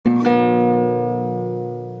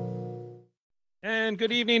and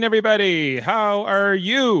good evening, everybody. How are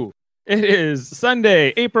you? It is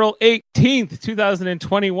Sunday, April 18th,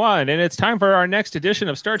 2021, and it's time for our next edition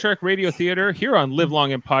of Star Trek Radio Theater here on Live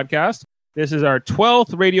Long and Podcast. This is our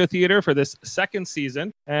 12th radio theater for this second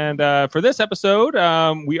season. And for this episode,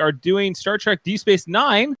 we are doing Star Trek Deep Space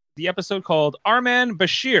Nine, the episode called Arman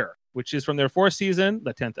Bashir, which is from their fourth season,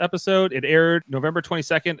 the 10th episode. It aired November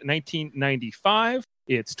 22nd, 1995.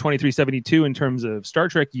 It's 2372 in terms of Star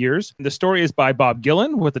Trek years. The story is by Bob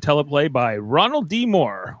Gillen with the teleplay by Ronald D.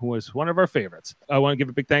 Moore, who was one of our favorites. I want to give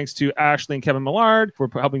a big thanks to Ashley and Kevin Millard for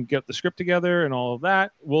helping get the script together and all of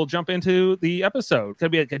that. We'll jump into the episode. It's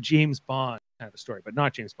going to be like a James Bond kind of a story, but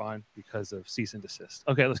not James Bond because of cease and desist.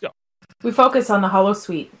 Okay, let's go. We focus on the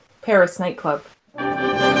Holosuite, Paris nightclub.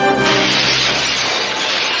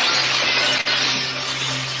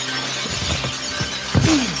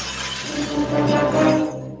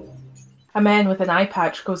 A man with an eye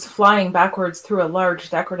patch goes flying backwards through a large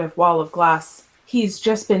decorative wall of glass. He's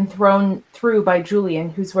just been thrown through by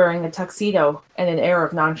Julian, who's wearing a tuxedo and an air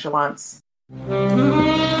of nonchalance.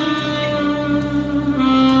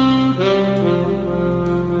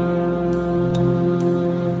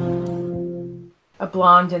 A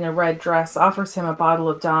blonde in a red dress offers him a bottle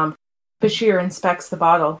of Dom. Bashir inspects the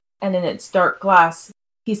bottle, and in its dark glass,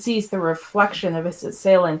 he sees the reflection of his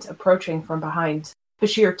assailant approaching from behind.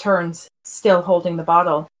 Bashir turns, still holding the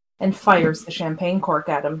bottle, and fires the champagne cork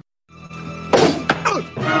at him.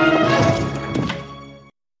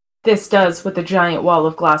 This does what the giant wall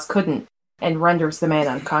of glass couldn't, and renders the man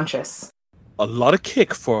unconscious. A lot of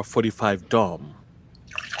kick for a 45 Dom.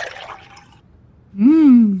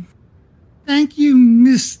 Thank you,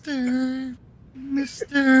 Mr.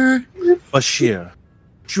 Bashir.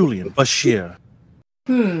 Julian Bashir.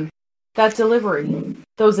 That delivery.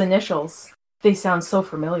 Those initials. They sound so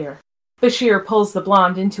familiar. Bashir pulls the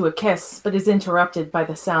blonde into a kiss, but is interrupted by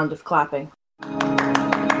the sound of clapping.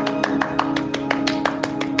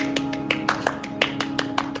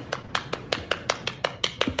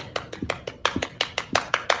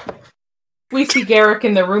 We see Garak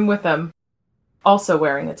in the room with them, also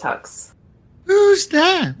wearing a tux. Who's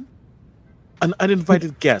that? An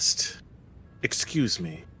uninvited guest. Excuse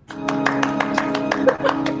me.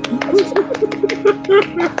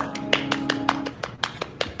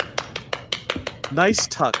 Nice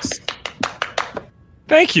tux.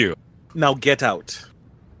 Thank you. Now get out.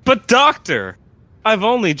 But Doctor, I've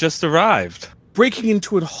only just arrived. Breaking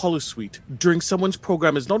into a holosuite during someone's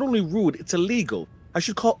program is not only rude, it's illegal. I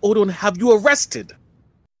should call Odo and have you arrested.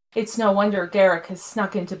 It's no wonder Garak has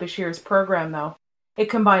snuck into Bashir's program, though. It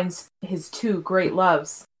combines his two great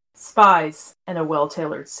loves, spies and a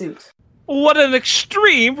well-tailored suit. What an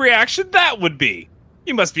extreme reaction that would be.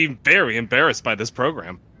 You must be very embarrassed by this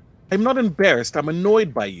program. I'm not embarrassed, I'm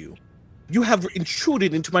annoyed by you. You have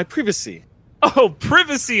intruded into my privacy. Oh,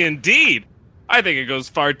 privacy indeed. I think it goes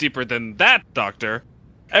far deeper than that, Doctor.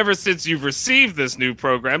 Ever since you've received this new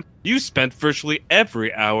program, you spent virtually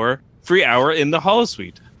every free hour in the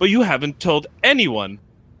holosuite, but you haven't told anyone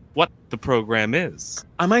what the program is.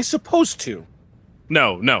 Am I supposed to?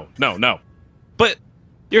 No. But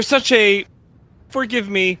you're such a, forgive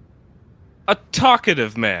me, a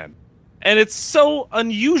talkative man. And it's so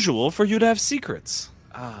unusual for you to have secrets.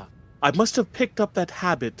 I must have picked up that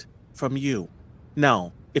habit from you.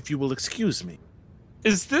 Now, if you will excuse me.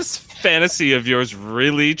 Is this fantasy of yours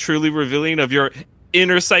really, truly revealing of your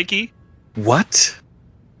inner psyche? What?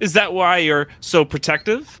 Is that why you're so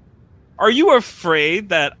protective? Are you afraid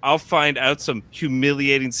that I'll find out some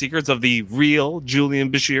humiliating secrets of the real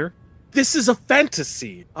Julian Bashir? This is a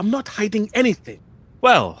fantasy. I'm not hiding anything.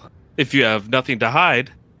 Well, if you have nothing to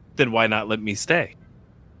hide, then why not let me stay?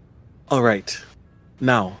 All right.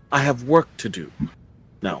 Now, I have work to do.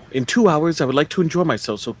 Now, in 2 hours, I would like to enjoy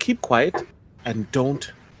myself, so keep quiet and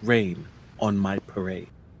don't rain on my parade.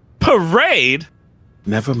 Parade?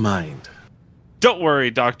 Never mind. Don't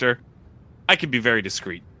worry, Doctor. I can be very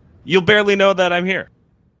discreet. You'll barely know that I'm here.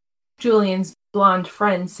 Julian's blonde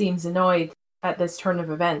friend seems annoyed at this turn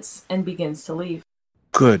of events and begins to leave.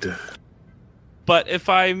 Good. But if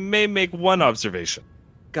I may make one observation.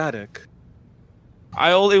 Garak.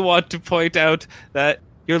 I only want to point out that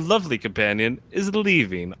your lovely companion is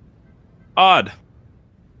leaving. Odd.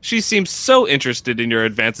 She seemed so interested in your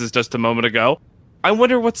advances just a moment ago. I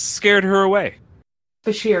wonder what scared her away.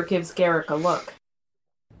 Bashir gives Garak a look.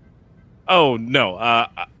 Oh, no.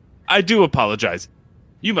 I do apologize.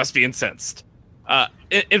 You must be incensed.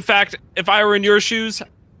 In fact, if I were in your shoes,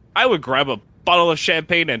 I would grab a bottle of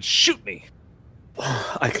champagne and shoot me.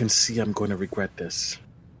 I can see I'm going to regret this.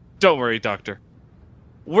 Don't worry, Doctor.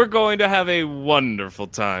 We're going to have a wonderful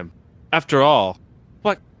time. After all,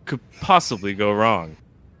 could possibly go wrong?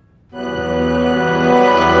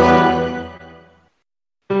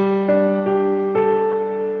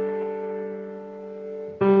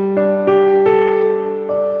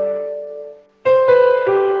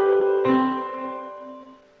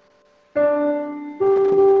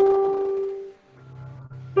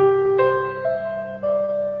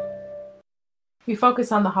 We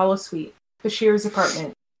focus on the holosuite, Bashir's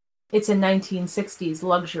apartment. It's a 1960s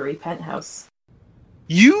luxury penthouse.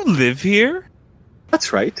 You live here?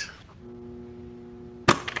 That's right.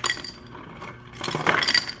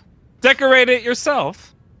 Decorate it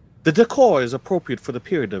yourself? The decor is appropriate for the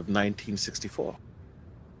period of 1964.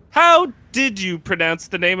 How did you pronounce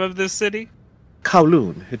the name of this city?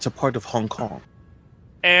 Kowloon, it's a part of Hong Kong.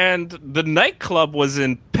 And the nightclub was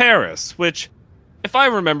in Paris, which, if I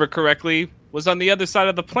remember correctly, was on the other side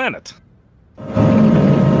of the planet.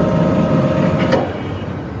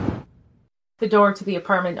 The door to the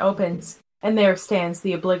apartment opens, and there stands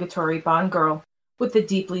the obligatory Bond girl, with the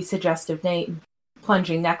deeply suggestive name,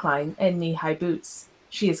 plunging neckline, and knee-high boots.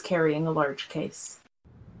 She is carrying a large case.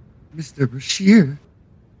 Mr. Bashir,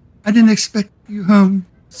 I didn't expect you home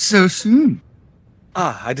so soon.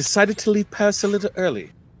 I decided to leave Paris a little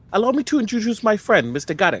early. Allow me to introduce my friend,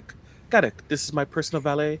 Mr. Gaddock. Gaddock, this is my personal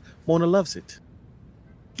valet. Mona loves it.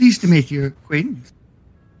 Pleased to make your acquaintance.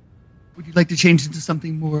 Would you like to change into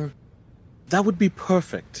something more? That would be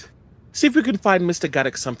perfect. See if we can find Mr.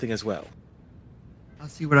 Gaddock something as well. I'll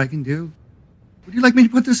see what I can do. Would you like me to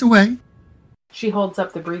put this away? She holds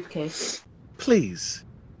up the briefcase. Please.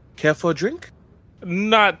 Care for a drink?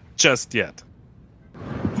 Not just yet.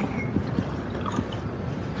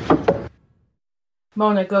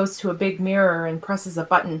 Mona goes to a big mirror and presses a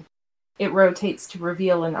button. It rotates to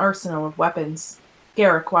reveal an arsenal of weapons.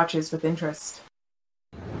 Garrick watches with interest.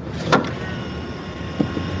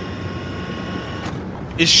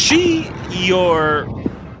 Is she your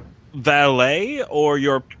valet or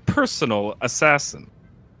your personal assassin?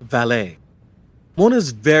 Valet.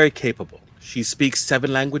 Mona's very capable. She speaks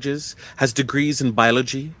 7 languages, has degrees in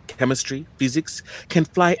biology, chemistry, physics, can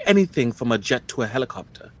fly anything from a jet to a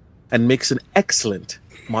helicopter, and makes an excellent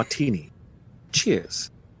martini.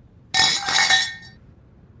 Cheers.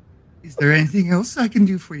 Is there anything else I can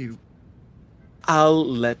do for you? I'll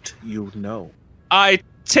let you know. I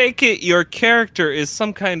take it your character is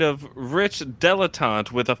some kind of rich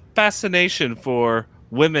dilettante with a fascination for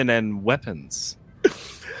women and weapons.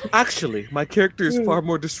 Actually, my character is far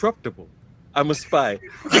more disruptible. I'm a spy.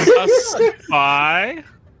 A spy?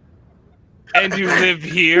 And you live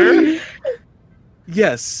here?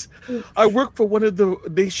 Yes, I work for one of the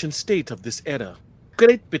nation state of this era,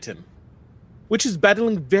 Great Britain, which is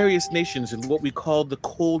battling various nations in what we call the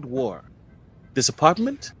Cold War. This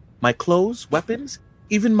apartment, my clothes, weapons,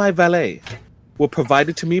 even my valet, were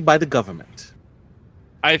provided to me by the government.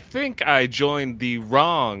 I think I joined the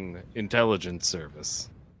wrong intelligence service.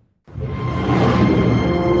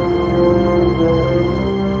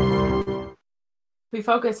 We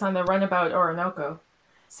focus on the runabout Orinoco.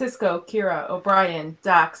 Cisco, Kira, O'Brien,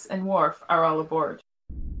 Dax, and Worf are all aboard.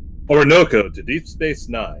 Orinoco to Deep Space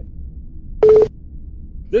Nine.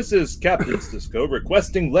 This is Captain Cisco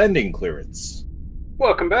requesting landing clearance.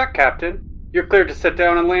 Welcome back, Captain. You're cleared to sit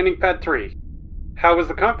down on landing pad 3. How was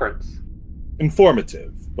the conference?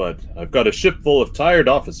 Informative, but I've got a ship full of tired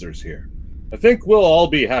officers here. I think we'll all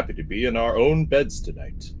be happy to be in our own beds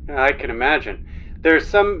tonight. I can imagine. There's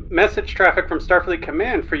some message traffic from Starfleet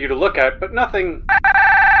Command for you to look at, but nothing...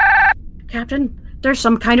 Captain, there's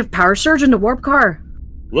some kind of power surge in the warp core.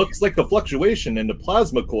 Looks like a fluctuation in the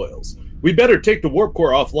plasma coils. We better take the warp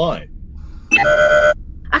core offline.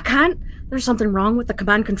 I can't. There's something wrong with the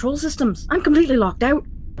command control systems. I'm completely locked out.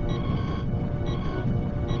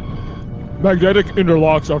 Magnetic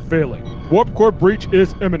interlocks are failing. Warp core breach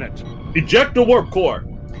is imminent. Eject the warp core!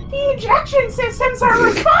 The ejection systems are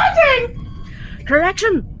responding!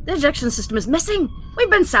 Correction! The ejection system is missing. We've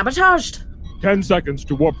been sabotaged. 10 seconds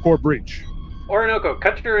to warp core breach. Orinoco,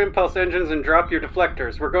 cut to your impulse engines and drop your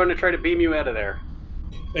deflectors. We're going to try to beam you out of there.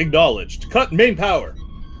 Acknowledged. Cut main power.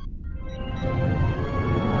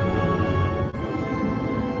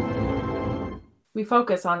 We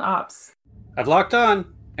focus on ops. I've locked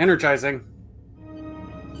on. Energizing.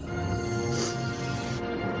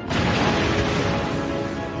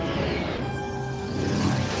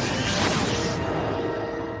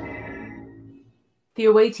 The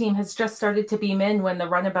away team has just started to beam in when the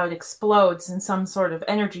runabout explodes and some sort of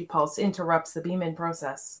energy pulse interrupts the beam-in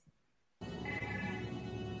process.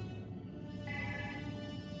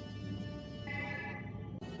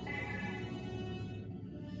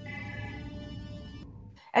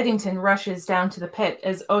 Eddington rushes down to the pit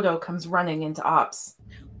as Odo comes running into Ops.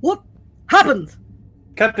 What happened?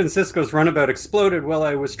 Captain Sisko's runabout exploded while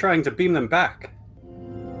I was trying to beam them back.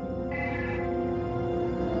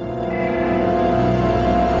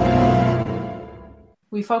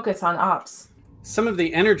 We focus on Ops. Some of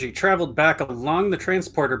the energy traveled back along the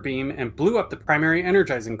transporter beam and blew up the primary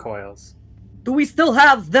energizing coils. Do we still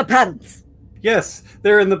have the patterns? Yes,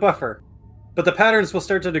 they're in the buffer. But the patterns will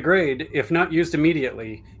start to degrade if not used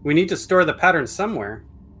immediately. We need to store the patterns somewhere.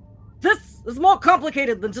 This is more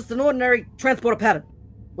complicated than just an ordinary transporter pattern.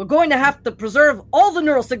 We're going to have to preserve all the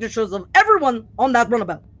neural signatures of everyone on that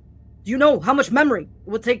runabout. Do you know how much memory it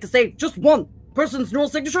would take to save just one person's neural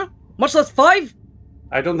signature? Much less 5?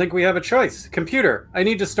 I don't think we have a choice. Computer, I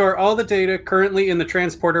need to store all the data currently in the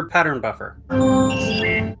transporter pattern buffer.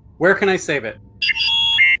 Where can I save it?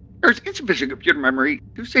 There's insufficient computer memory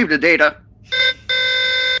to save the data.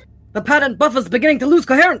 The pattern buffer's beginning to lose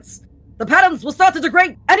coherence. The patterns will start to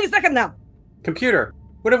degrade any second now. Computer,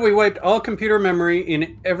 what if we wiped all computer memory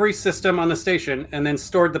in every system on the station and then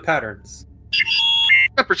stored the patterns?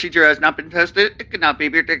 The procedure has not been tested. It cannot be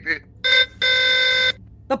predicted.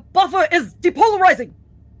 The buffer is depolarizing.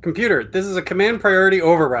 Computer, this is a command priority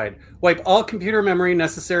override. Wipe all computer memory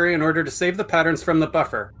necessary in order to save the patterns from the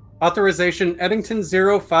buffer. Authorization Eddington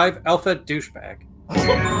 05 Alpha Douchebag.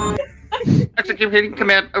 Executing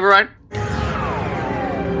command override.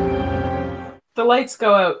 The lights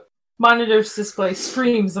go out. Monitors display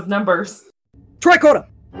streams of numbers. Tricorder!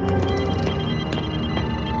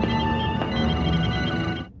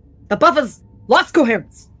 The buffer's lost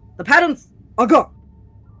coherence. The patterns are gone.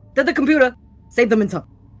 Did the computer save them in time?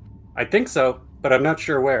 I think so, but I'm not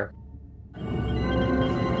sure where.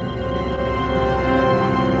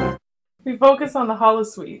 We focus on the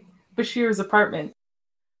holosuite, Bashir's apartment.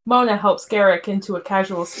 Mona helps Garrick into a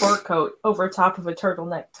casual sport coat over top of a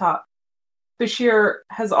turtleneck top. Bashir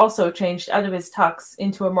has also changed out of his tux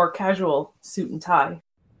into a more casual suit and tie.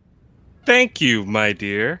 Thank you, my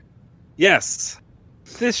dear. Yes,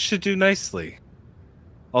 this should do nicely.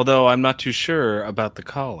 Although I'm not too sure about the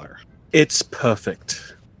collar. It's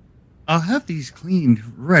perfect. I'll have these cleaned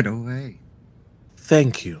right away.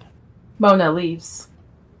 Thank you. Mona leaves.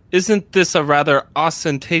 Isn't this a rather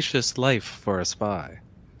ostentatious life for a spy?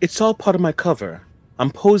 It's all part of my cover.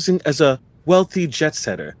 I'm posing as a wealthy jet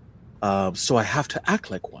setter, so I have to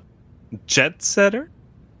act like one. Jet setter?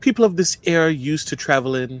 People of this era used to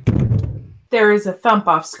travel in. There is a thump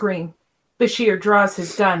off screen. Bashir draws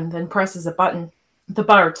his gun, then presses a button. The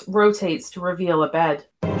BART rotates to reveal a bed.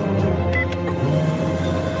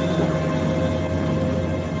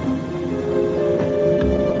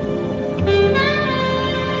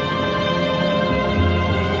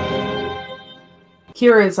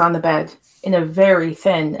 Kira is on the bed, in a very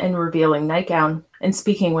thin and revealing nightgown, and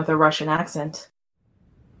speaking with a Russian accent.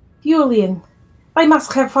 Julian, I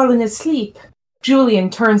must have fallen asleep. Julian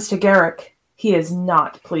turns to Garrick. He is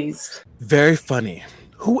not pleased. Very funny.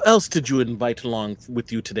 Who else did you invite along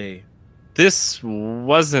with you today? This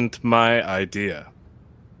wasn't my idea.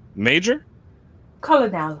 Major?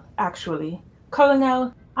 Colonel, actually.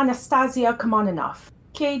 Colonel Anastasia Kamenov,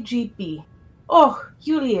 KGB. Oh,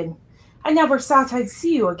 Julian, I never thought I'd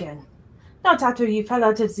see you again. Not after you fell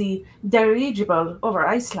out of the dirigible over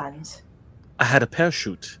Iceland. I had a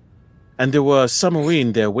parachute, and there was a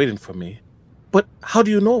submarine there waiting for me. But how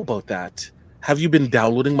do you know about that? Have you been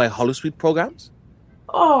downloading my holosuite programs?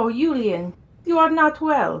 Oh, Julian, you are not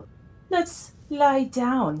well. Let's lie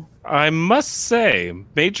down. I must say,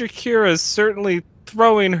 Major Kira is certainly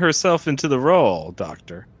throwing herself into the role,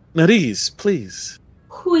 Doctor. Nerys, please.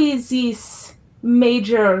 Who is this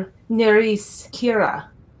Major Nerys Kira?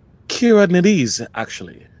 Kira Nerys,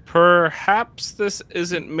 actually. Perhaps this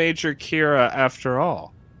isn't Major Kira after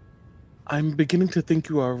all. I'm beginning to think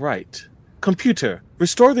you are right. Computer,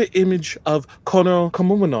 restore the image of Colonel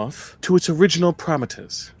Kamenov to its original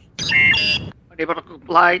parameters. Unable to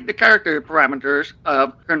comply, the character parameters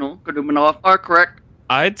of Colonel Kamenov are correct.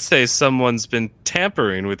 I'd say someone's been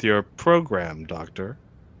tampering with your program, Doctor.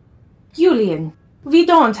 Julian, we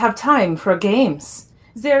don't have time for games.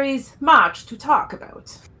 There is much to talk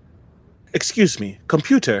about. Excuse me,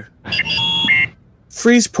 computer.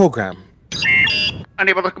 Freeze program.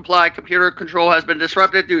 Unable to comply, computer control has been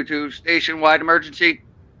disrupted due to station-wide emergency.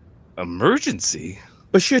 Emergency?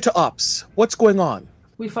 Bashir to Ops. What's going on?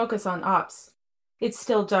 We focus on Ops. It's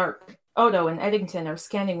still dark. Odo and Eddington are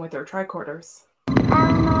scanning with their tricorders.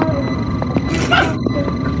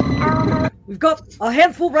 We've got a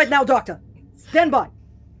handful right now, Doctor. Stand by.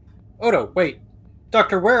 Odo, wait.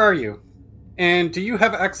 Doctor, where are you? And do you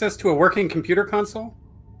have access to a working computer console?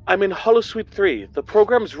 I'm in Holosuite 3. The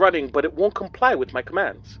program's running, but it won't comply with my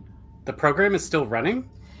commands. The program is still running?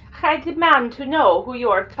 I demand to know who you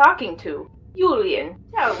are talking to. Julian,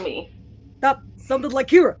 tell me. That sounded like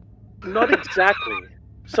Kira. Not exactly.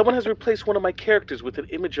 Someone has replaced one of my characters with an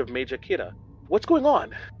image of Major Kira. What's going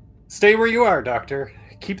on? Stay where you are, Doctor.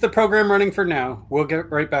 Keep the program running for now. We'll get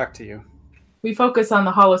right back to you. We focus on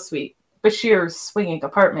the holosuite, Bashir's swinging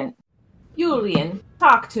apartment. Julian,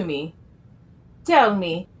 talk to me. Tell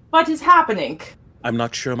me, what is happening? I'm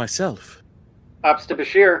not sure myself. Ops to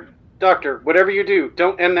Bashir. Doctor, whatever you do,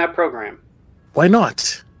 don't end that program. Why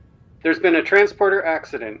not? There's been a transporter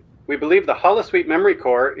accident. We believe the Holosuite memory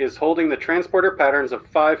core is holding the transporter patterns of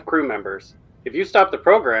 5 crew members. If you stop the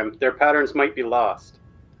program, their patterns might be lost.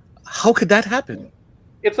 How could that happen?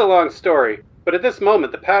 It's a long story, but at this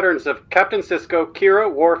moment the patterns of Captain Sisko,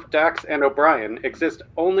 Kira, Worf, Dax, and O'Brien exist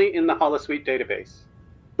only in the Holosuite database.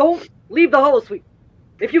 Don't leave the holosuite.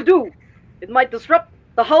 If you do, it might disrupt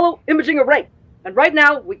the holo imaging array. And right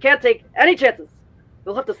now, we can't take any chances.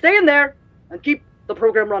 You'll have to stay in there and keep the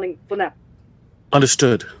program running for now.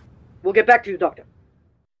 Understood. We'll get back to you, Doctor.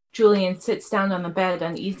 Julian sits down on the bed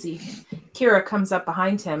uneasy. Kira comes up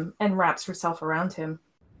behind him and wraps herself around him.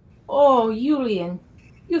 Oh, Julian,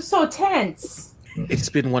 you're so tense. It's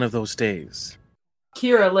been one of those days.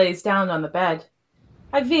 Kira lays down on the bed.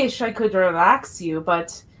 I wish I could relax you,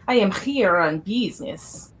 but I am here on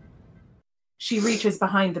business. She reaches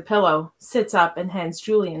behind the pillow, sits up, and hands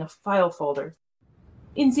Julian a file folder.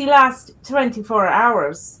 In the last 24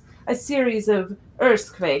 hours, a series of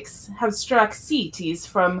earthquakes have struck cities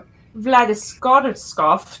from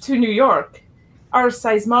Vladivostok to New York. Our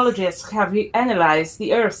seismologists have analyzed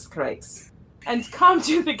the earthquakes and come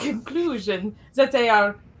to the conclusion that they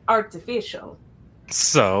are artificial.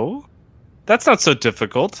 So? That's not so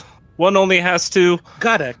difficult. One only has to...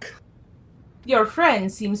 Gadek. Your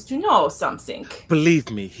friend seems to know something.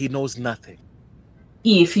 Believe me, he knows nothing.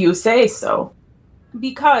 If you say so.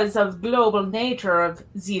 Because of global nature of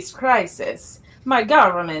this crisis, my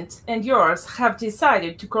government and yours have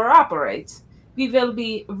decided to cooperate. We will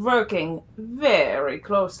be working very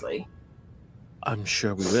closely. I'm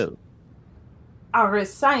sure we will. Our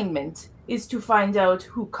assignment is to find out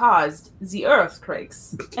who caused the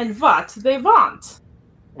earthquakes and what they want.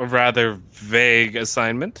 A rather vague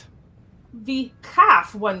assignment. We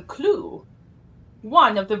have one clue.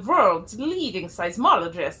 One of the world's leading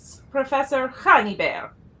seismologists, Professor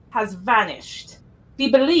Honeybear, has vanished. We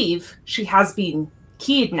believe she has been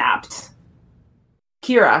kidnapped.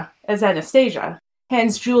 Kira, as Anastasia,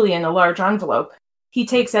 hands Julian a large envelope. He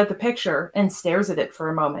takes out the picture and stares at it for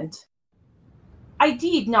a moment. I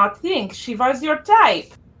did not think she was your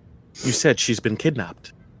type. You said she's been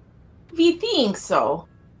kidnapped. We think so.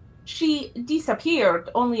 She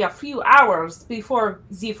disappeared only a few hours before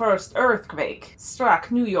the first earthquake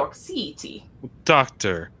struck New York City.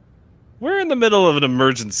 Doctor, we're in the middle of an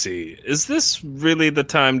emergency. Is this really the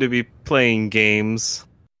time to be playing games?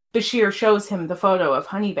 Bashir shows him the photo of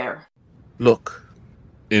Honeybear. Look.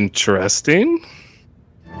 Interesting.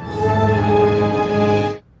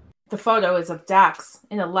 The photo is of Dax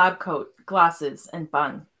in a lab coat, glasses, and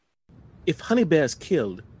bun. If Honeybear is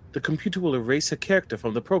killed, the computer will erase her character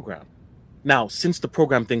from the program. Now, since the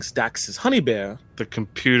program thinks Dax is Honeybear... The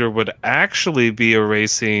computer would actually be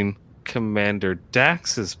erasing Commander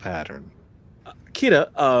Dax's pattern.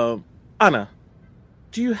 Kira, Anna,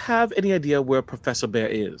 do you have any idea where Professor Bear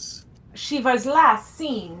is? She was last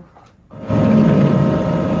seen.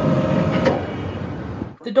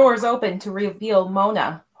 The doors open to reveal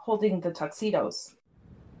Mona holding the tuxedos.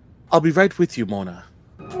 I'll be right with you, Mona.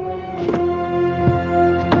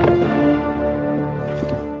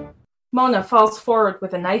 Mona falls forward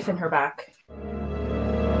with a knife in her back.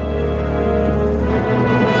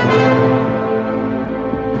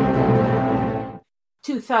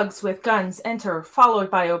 Two thugs with guns enter,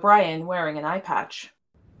 followed by O'Brien wearing an eye patch.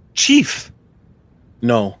 Chief!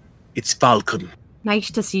 No, it's Falcon.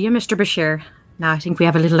 Nice to see you, Mr. Bashir. Now I think we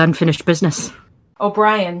have a little unfinished business.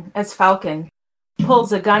 O'Brien, as Falcon,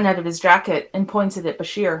 pulls a gun out of his jacket and points it at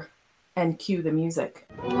Bashir. And cue the music.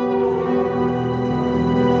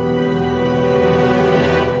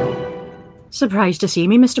 Surprised to see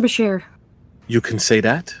me, Mr. Bashir? You can say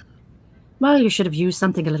that? Well, you should have used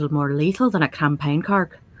something a little more lethal than a campaign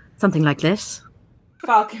card. Something like this.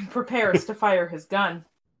 Falcon prepares to fire his gun.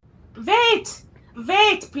 Wait!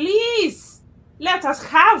 Wait, please! Let us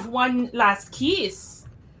have one last kiss.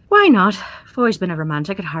 Why not? I've always been a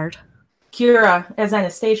romantic at heart. Kira, as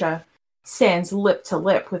Anastasia, stands lip to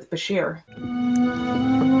lip with Bashir.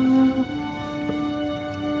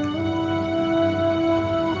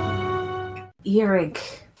 Erik,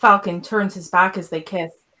 Falcon turns his back as they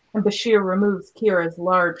kiss, and Bashir removes Kira's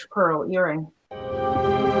large pearl earring.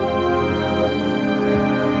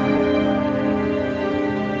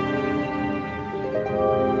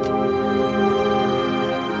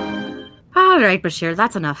 All right, Bashir,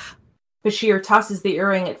 that's enough. Bashir tosses the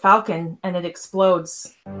earring at Falcon, and it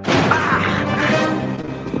explodes.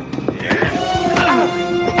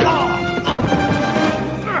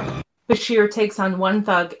 Bashir takes on one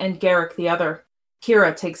thug and Garrick the other.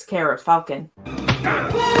 Kira takes care of Falcon.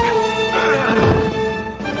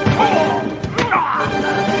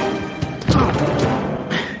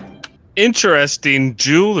 Interesting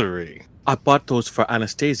jewelry. I bought those for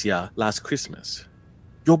Anastasia last Christmas.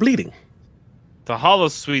 You're bleeding. The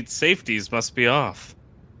holosuite safeties must be off.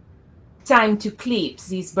 Time to clip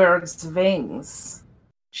these birds' wings.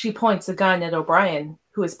 She points a gun at O'Brien,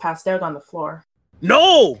 who is passed out on the floor.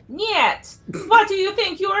 No! Niet! What do you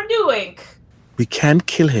think you are doing? We can't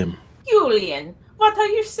kill him. Julian, what are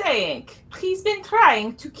you saying? He's been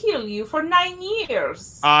trying to kill you for 9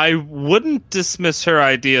 years. I wouldn't dismiss her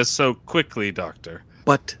idea so quickly, Doctor.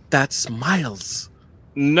 But that's Miles.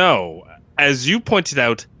 No. As you pointed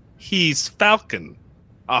out, he's Falcon.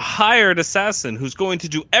 A hired assassin who's going to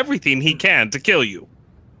do everything he can to kill you.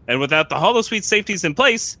 And without the holosuite safeties in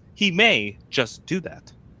place, he may just do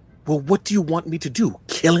that. Well, what do you want me to do?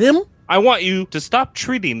 Kill him? I want you to stop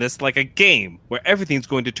treating this like a game where everything's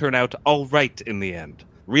going to turn out all right in the end.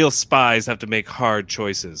 Real spies have to make hard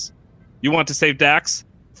choices. You want to save Dax?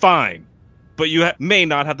 Fine. But you may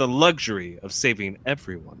not have the luxury of saving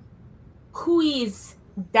everyone. Who is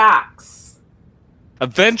Dax?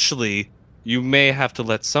 Eventually, you may have to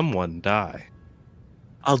let someone die.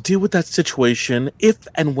 I'll deal with that situation if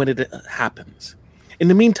and when it happens. In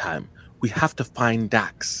the meantime, we have to find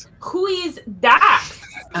Dax. Who is Dax?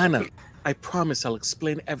 Anna, I promise I'll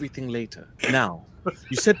explain everything later. Now,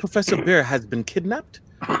 you said Professor Bear has been kidnapped?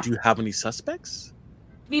 Do you have any suspects?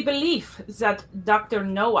 We believe that Dr.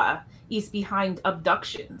 Noah is behind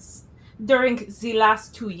abductions. During the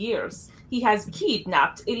last 2 years, he has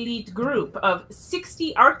kidnapped elite group of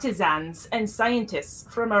 60 artisans and scientists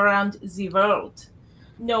from around the world.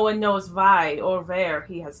 No one knows why or where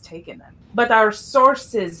he has taken them. But our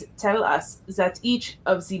sources tell us that each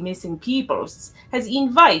of the missing peoples has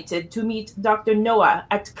invited to meet Dr. Noah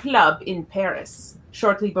at club in Paris,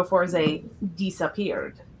 shortly before they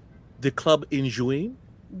disappeared. The club in Juin?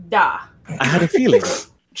 Da. I had a feeling.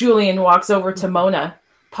 Julian walks over to Mona,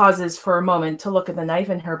 pauses for a moment to look at the knife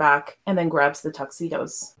in her back, and then grabs the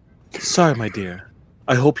tuxedos. Sorry, my dear.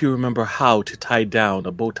 I hope you remember how to tie down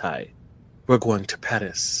a bow tie. We're going to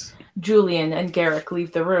Paris. Julian and Garrick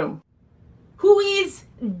leave the room. Who is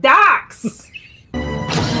Dax?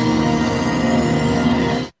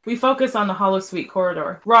 We focus on the holosuite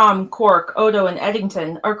corridor. Rom, Quark, Odo, and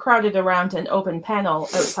Eddington are crowded around an open panel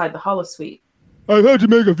outside the holosuite. I've had to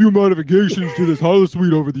make a few modifications to this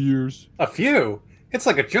holosuite over the years. A few? It's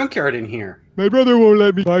like a junkyard in here. My brother won't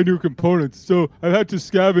let me buy new components, so I've had to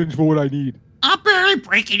scavenge for what I need. I'm barely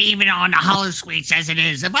breaking even on the holosuites as it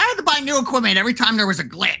is. If I had to buy new equipment every time there was a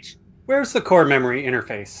glitch. Where's the core memory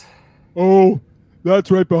interface? Oh,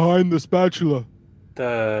 that's right behind the spatula.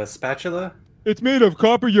 The spatula? It's made of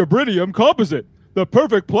copper yttrium composite, the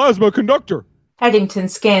perfect plasma conductor. Eddington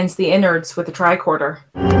scans the innards with a tricorder.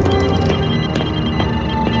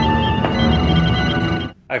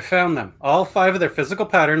 I found them. All 5 of their physical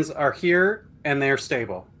patterns are here, and they're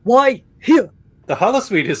stable. Why here? The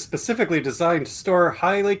holosuite is specifically designed to store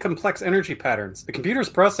highly complex energy patterns. The computer's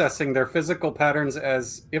processing their physical patterns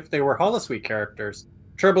as if they were holosuite characters.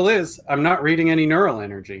 Trouble is, I'm not reading any neural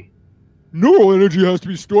energy. Neural energy has to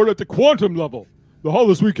be stored at the quantum level. The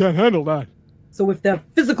holosuite can't handle that. So if their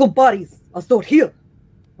physical bodies are stored here,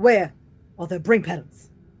 where are their brain patterns?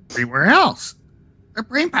 Everywhere else. Their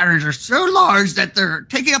brain patterns are so large that they're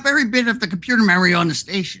taking up every bit of the computer memory on the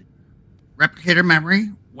station. Replicator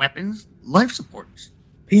memory, weapons, life supports.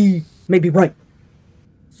 He may be right.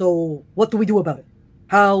 So what do we do about it?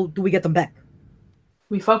 How do we get them back?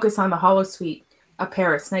 We focus on the holosuite, a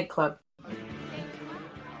Paris nightclub.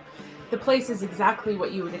 The place is exactly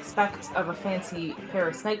what you would expect of a fancy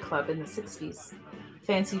Paris nightclub in the 60s.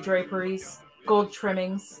 Fancy draperies, gold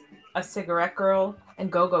trimmings, a cigarette girl,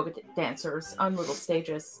 and go-go dancers on little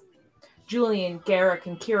stages. Julian, Garrick,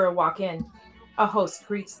 and Kira walk in. A host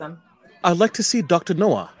greets them. I'd like to see Dr.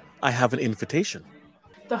 Noah. I have an invitation.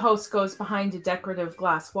 The host goes behind a decorative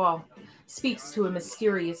glass wall, speaks to a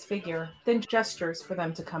mysterious figure, then gestures for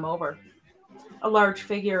them to come over. A large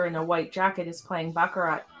figure in a white jacket is playing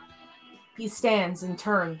baccarat. He stands and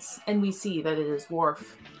turns, and we see that it is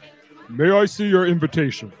Worf. May I see your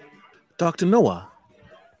invitation? Dr. Noah,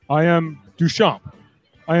 I am Duchamp.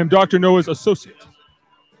 I am Dr. Noah's associate.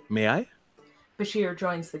 May I? Bashir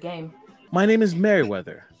joins the game. My name is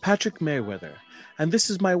Merriweather, Patrick Merriweather, and this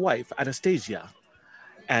is my wife, Anastasia,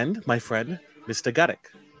 and my friend, Mr.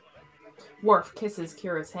 Gaddick. Worf kisses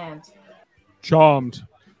Kira's hand. Charmed.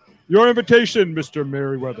 Your invitation, Mr.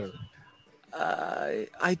 Merriweather.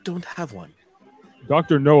 I don't have one.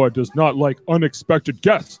 Dr. Noah does not like unexpected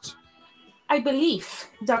guests. I believe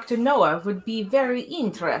Dr. Noah would be very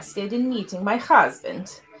interested in meeting my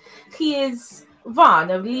husband. He is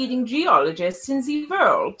one of the leading geologists in the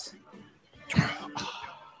world.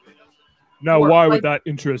 Now, why would that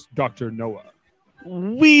interest Dr. Noah?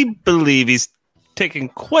 We believe he's taken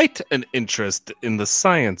quite an interest in the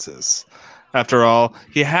sciences. After all,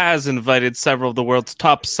 he has invited several of the world's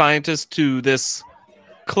top scientists to this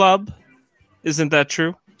club. Isn't that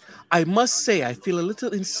true? I must say I feel a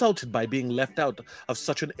little insulted by being left out of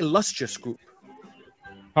such an illustrious group.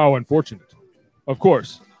 How unfortunate. Of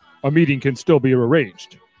course, a meeting can still be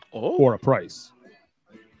arranged for a price.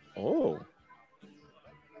 Oh.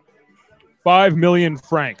 5 million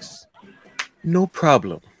francs. No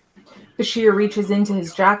problem. Bashir reaches into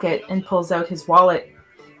his jacket and pulls out his wallet.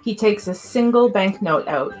 He takes a single banknote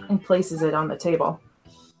out and places it on the table.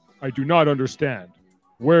 I do not understand.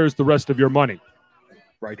 Where's the rest of your money?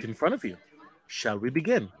 Right in front of you. Shall we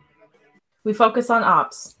begin? We focus on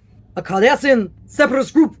ops. A Cardassian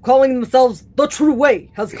separatist group calling themselves The True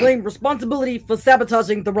Way has claimed responsibility for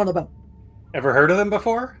sabotaging the runabout. Ever heard of them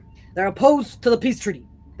before? They're opposed to the peace treaty.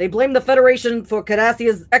 They blame the Federation for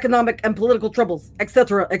Cardassia's economic and political troubles,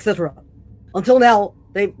 etc., etc. Until now,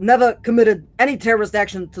 they've never committed any terrorist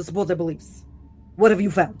action to support their beliefs. What have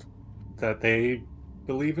you found? That they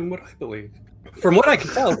believe in what I believe. From what I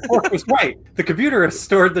can tell, Quark was right. The computer has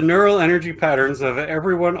stored the neural energy patterns of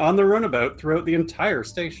everyone on the runabout throughout the entire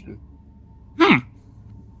station.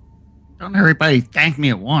 Don't everybody thank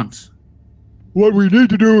me at once. What we need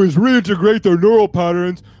to do is reintegrate their neural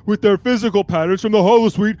patterns with their physical patterns from the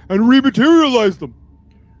holosuite and rematerialize them.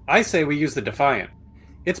 I say we use the Defiant.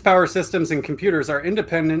 Its power systems and computers are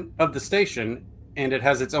independent of the station, and it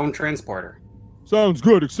has its own transporter. Sounds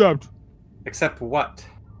good, except... Except what?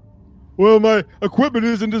 Well, my equipment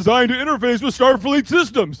isn't designed to interface with Starfleet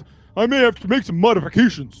systems. I may have to make some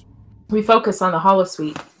modifications. We focus on the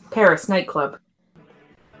holosuite, Paris nightclub.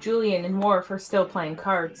 Julian and Worf are still playing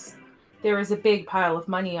cards. There is a big pile of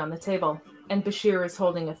money on the table, and Bashir is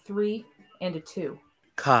holding a 3 and a 2.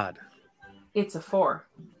 Card. It's a 4.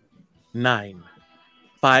 9.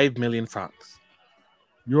 5 million francs.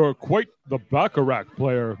 You're quite the Baccarat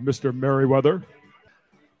player, Mr. Merriweather.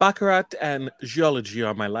 Baccarat and geology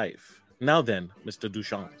are my life. Now then, Mr.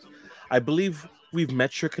 Duchamp, I believe we've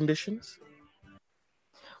met your conditions?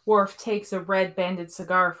 Worf takes a red banded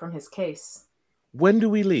cigar from his case. When do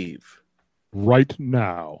we leave? Right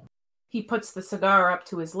now. He puts the cigar up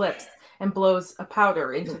to his lips and blows a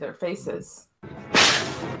powder into their faces.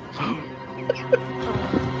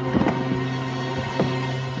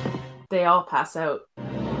 They all pass out.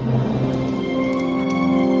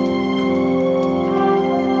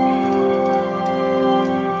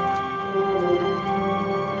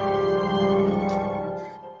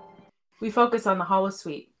 We focus on the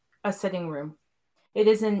holosuite, a sitting room. It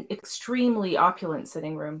is an extremely opulent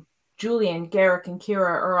sitting room. Julian, Garrick, and Kira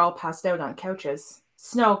are all passed out on couches.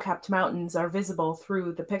 Snow-capped mountains are visible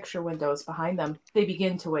through the picture windows behind them. They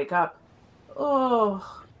begin to wake up.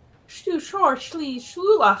 Oh,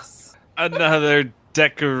 another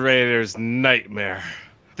decorator's nightmare.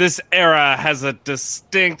 This era has a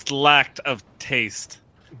distinct lack of taste.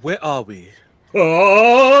 Where are we?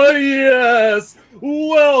 Oh, yes!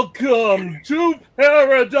 Welcome to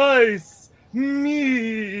paradise,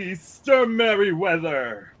 Mr.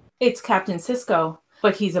 Merriweather. It's Captain Sisko,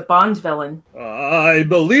 but he's a Bond villain. I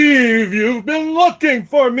believe you've been looking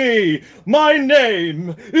for me. My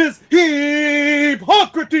name is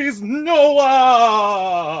Hippocrates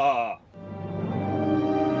Noah.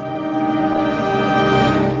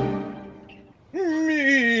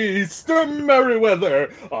 Mr.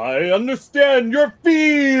 Merriweather, I understand your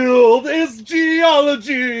field is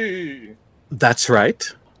geology. That's right.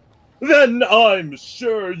 Then I'm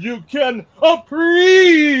sure you can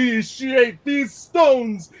appreciate these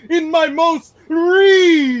stones in my most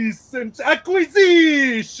recent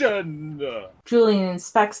acquisition. Julian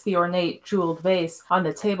inspects the ornate jeweled vase on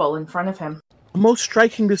the table in front of him. A most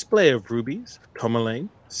striking display of rubies, tourmaline,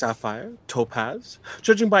 sapphire, topaz.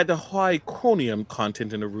 Judging by the high chromium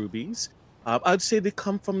content in the rubies, I'd say they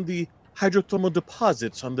come from the hydrothermal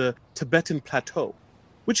deposits on the Tibetan Plateau,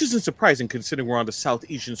 which isn't surprising considering we're on the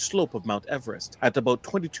southeastern slope of Mount Everest, at about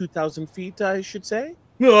 22,000 feet, I should say.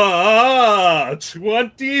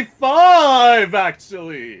 25,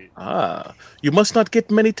 actually. You must not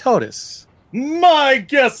get many tourists. My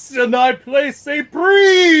guests and I place a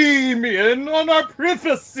premium on our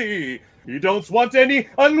privacy. We don't want any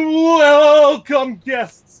unwelcome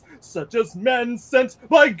guests, such as men sent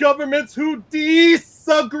by governments who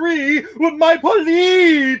disagree with my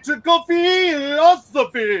political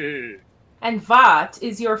philosophy. And what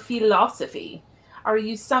is your philosophy? Are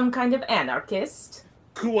you some kind of anarchist?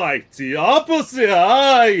 Quite the opposite.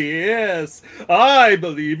 Yes. I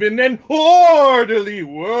believe in an orderly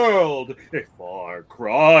world. A far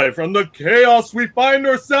cry from the chaos we find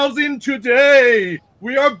ourselves in today.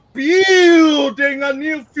 We are building a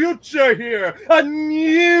new future here. A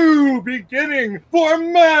new beginning for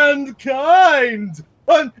mankind.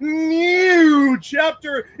 A new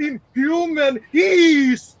chapter in human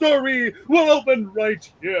history will open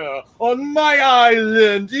right here on my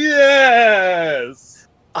island. Yes.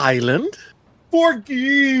 Island?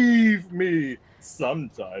 Forgive me.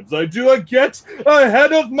 Sometimes I do get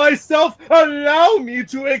ahead of myself. Allow me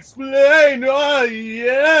to explain.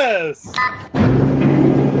 Yes.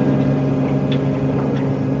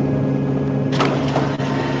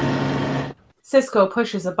 Cisco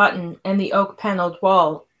pushes a button and the oak-paneled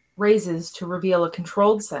wall raises to reveal a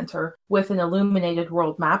controlled center with an illuminated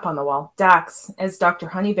world map on the wall. Dax, as Dr.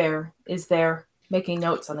 Honeybear, is there, making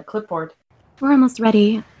notes on a clipboard. We're almost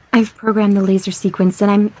ready. I've programmed the laser sequence and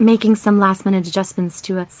I'm making some last-minute adjustments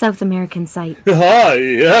to a South American site.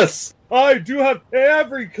 Yes. I do have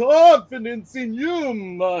every confidence in you,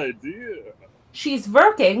 my dear. She's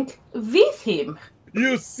working with him.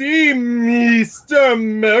 You see, Mr.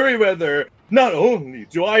 Merriweather, not only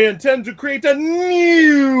do I intend to create a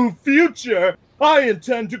new future, I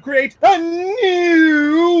intend to create a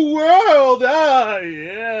new world.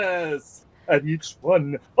 Yes. At each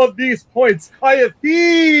one of these points, I have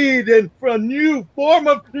hidden for a new form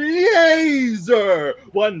of laser,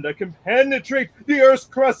 one that can penetrate the Earth's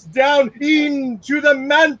crust down into the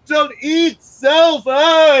mantle itself.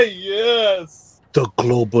 Yes. The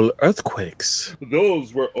global earthquakes.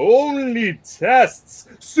 Those were only tests.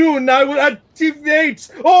 Soon I will activate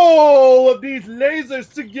all of these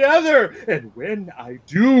lasers together. And when I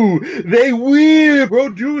do, they will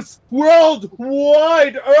produce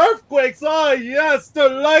worldwide earthquakes. Yes, the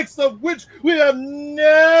likes of which we have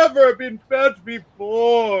never been felt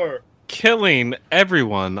before. Killing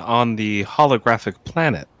everyone on the holographic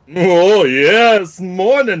planet. Oh, yes,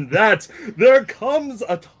 more than that. There comes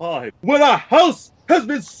a time when a house has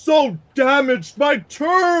been so damaged by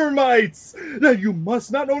termites that you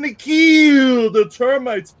must not only kill the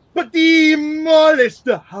termites, but demolish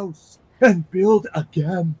the house and build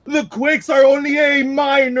again. The quakes are only a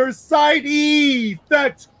minor side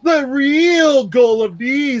effect. The real goal of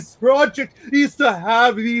these projects is to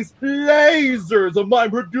have these lasers of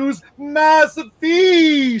mine produce massive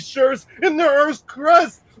fissures in the Earth's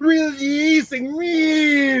crust, releasing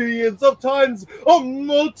millions of tons of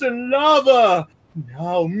molten lava.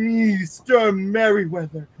 Now, Mr.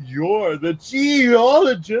 Merriweather, you're the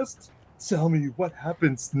geologist. Tell me what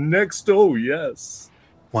happens next. Oh, yes.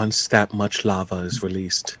 Once that much lava is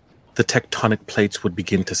released, the tectonic plates would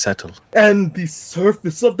begin to settle. And the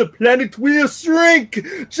surface of the planet will shrink,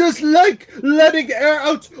 just like letting air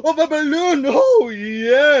out of a balloon. Oh,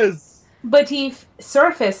 yes. But if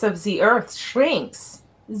surface of the Earth shrinks,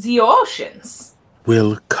 the oceans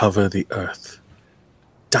will cover the Earth.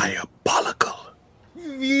 Diabolical.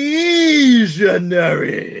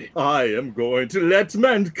 Visionary! I am going to let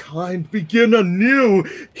mankind begin anew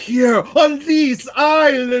here on this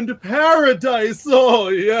island paradise. Oh,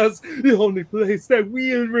 yes, the only place that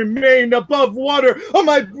will remain above water on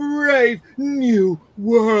my brave new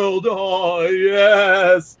world. Oh,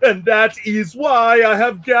 yes. And that is why I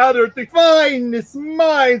have gathered the finest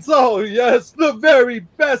minds. Oh, yes, the very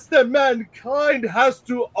best that mankind has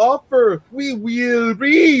to offer. We will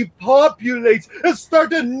repopulate and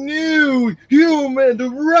start a new human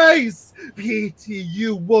race. Pity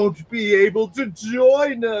you won't be able to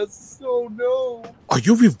join us. Oh, no. Are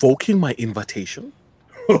you revoking my invitation?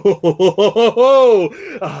 Oh,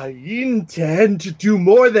 I intend to do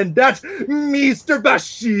more than that, Mr.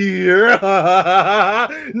 Bashir.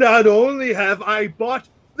 Not only have I brought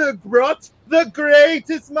the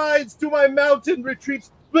greatest minds to my mountain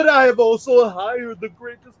retreats, but I have also hired the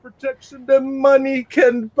greatest protection that money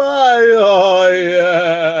can buy. Oh,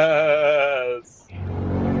 yes.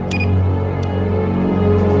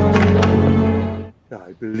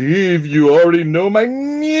 I believe you already know my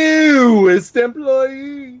newest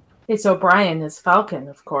employee. It's O'Brien as Falcon,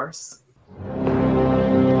 of course.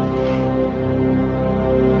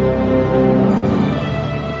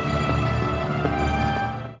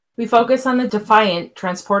 We focus on the Defiant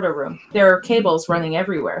transporter room. There are cables running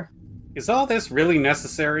everywhere. Is all this really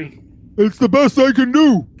necessary? It's the best I can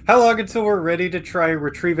do. How long until we're ready to try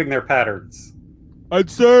retrieving their patterns?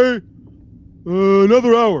 I'd say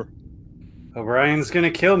another hour. O'Brien's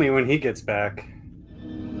gonna kill me when he gets back.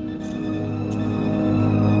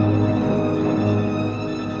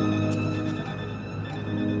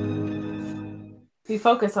 We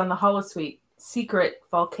focus on the holosuite secret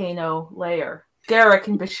volcano layer. Garrick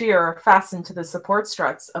and Bashir are fastened to the support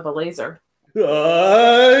struts of a laser.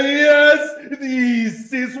 Yes,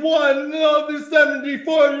 this is one of the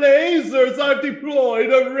 74 lasers I've deployed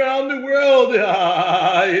around the world.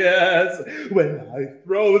 Yes. When I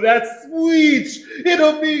throw that switch,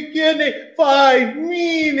 it'll begin a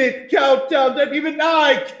 5-minute countdown that even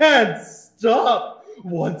I can't stop.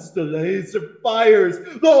 Once the laser fires,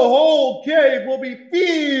 the whole cave will be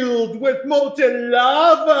filled with molten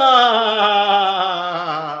lava.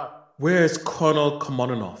 Where's Colonel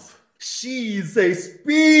Komononov? She's a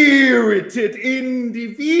spirited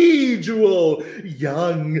individual,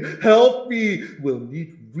 young, healthy, will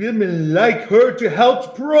need women like her to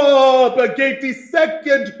help propagate the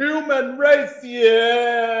second human race,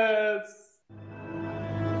 yes.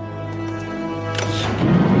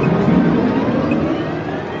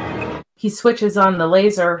 He switches on the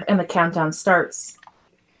laser and the countdown starts.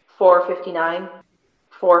 4:59,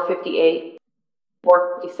 4:58,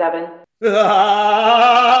 4:57.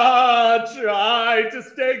 Try to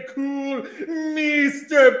stay cool,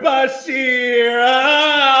 Mr. Bashir.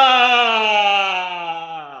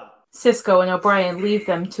 Sisko and O'Brien leave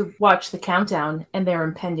them to watch the countdown and their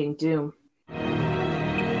impending doom.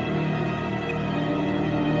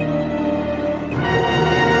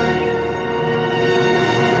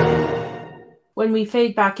 When we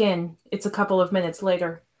fade back in, it's a couple of minutes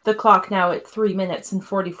later. The clock now at 3 minutes and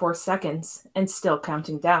 44 seconds, and still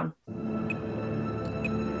counting down.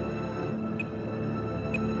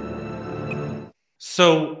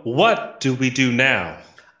 So, what do we do now?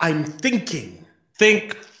 I'm thinking.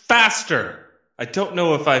 Think faster! I don't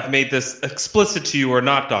know if I've made this explicit to you or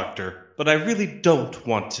not, Doctor, but I really don't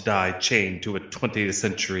want to die chained to a 20th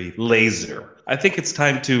century laser. I think it's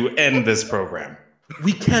time to end this program.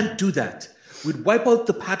 We can't do that. We'd wipe out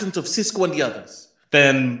the patterns of Sisko and the others.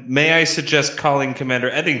 Then may I suggest calling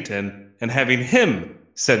Commander Eddington and having him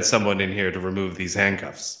send someone in here to remove these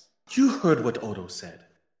handcuffs? You heard what Odo said.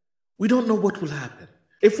 We don't know what will happen.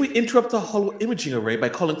 If we interrupt the holo imaging array by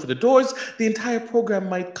calling for the doors, the entire program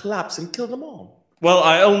might collapse and kill them all. Well,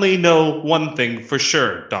 I only know one thing for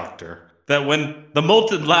sure, Doctor. That when the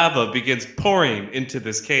molten lava begins pouring into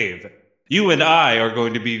this cave, you and I are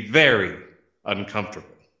going to be very uncomfortable.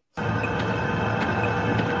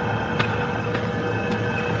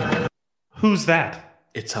 Who's that?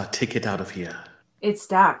 It's our ticket out of here. It's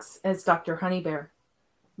Dax as Dr. Honeybear,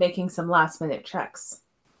 making some last-minute checks.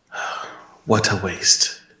 What a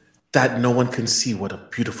waste. That no one can see what a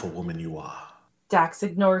beautiful woman you are. Dax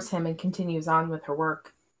ignores him and continues on with her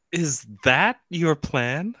work. Is that your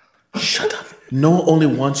plan? Shut up. Noah only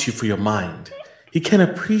wants you for your mind. He can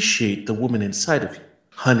appreciate the woman inside of you.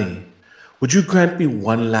 Honey, would you grant me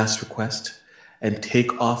one last request and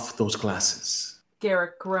take off those glasses?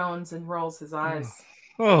 Garrick groans and rolls his eyes.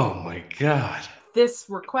 Oh my God. This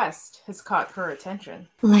request has caught her attention.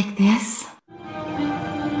 Like this?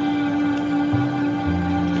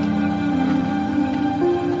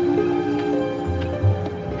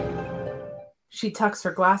 She tucks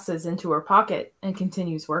her glasses into her pocket and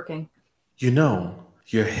continues working. You know,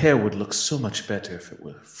 your hair would look so much better if it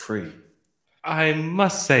were free. I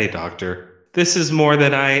must say, Doctor, this is more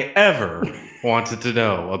than I ever wanted to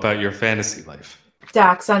know about your fantasy life.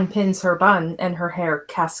 Dax unpins her bun and her hair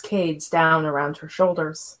cascades down around her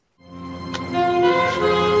shoulders.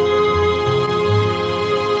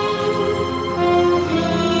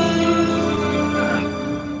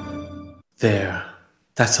 There.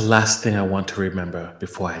 That's the last thing I want to remember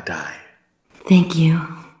before I die. Thank you.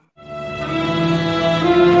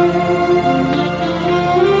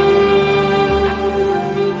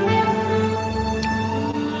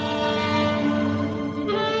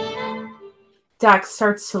 Dax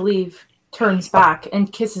starts to leave, turns back,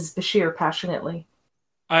 and kisses Bashir passionately.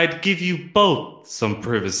 I'd give you both some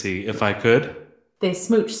privacy if I could. They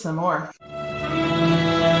smooch some more.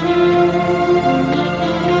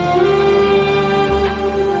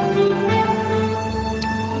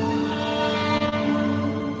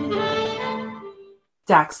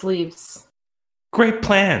 Dax leaves. Great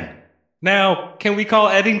plan. Now, can we call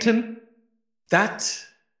Eddington? That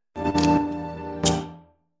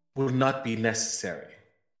will not be necessary.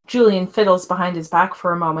 Julian fiddles behind his back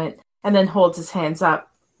for a moment and then holds his hands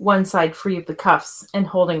up, one side free of the cuffs and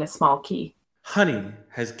holding a small key. Honey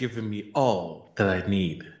has given me all that I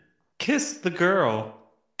need. Kiss the girl,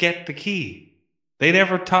 get the key. They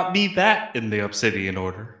never taught me that in the Obsidian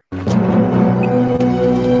Order.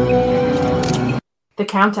 The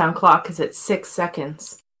countdown clock is at 6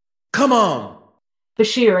 seconds. Come on!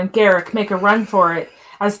 Bashir and Garrick make a run for it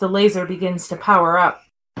as the laser begins to power up.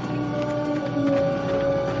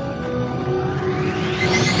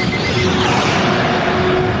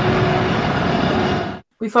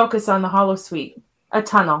 We focus on the holosuite, a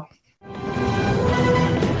tunnel.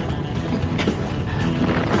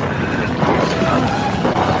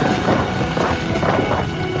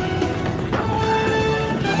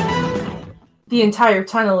 The entire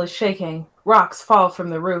tunnel is shaking. Rocks fall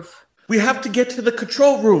from the roof. We have to get to the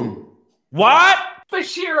control room. What?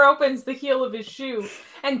 Bashir opens the heel of his shoe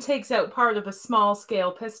and takes out part of a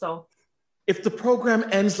small-scale pistol. If the program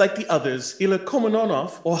ends like the others, either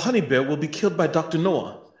Komanonov or Honeybear will be killed by Dr.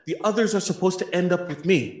 Noah. The others are supposed to end up with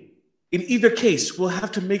me. In either case, we'll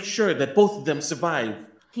have to make sure that both of them survive.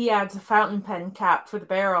 He adds a fountain pen cap for the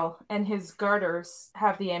barrel, and his garters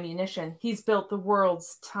have the ammunition. He's built the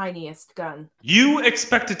world's tiniest gun. You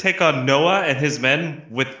expect to take on Noah and his men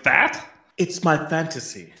with that? It's my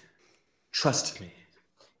fantasy. Trust me.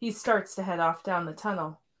 He starts to head off down the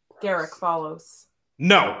tunnel. Garrick follows.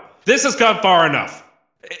 No, this has gone far enough.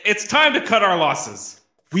 It's time to cut our losses.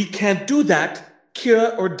 We can't do that.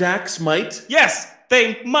 Kira or Dax might. Yes,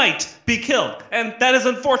 they might be killed, and that is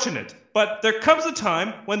unfortunate. But there comes a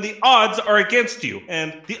time when the odds are against you,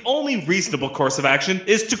 and the only reasonable course of action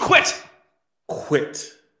is to quit.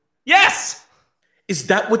 Quit? Yes! Is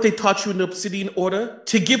that what they taught you in the Obsidian Order?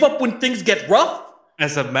 To give up when things get rough?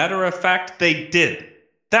 As a matter of fact, they did.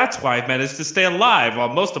 That's why I've managed to stay alive while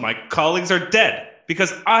most of my colleagues are dead,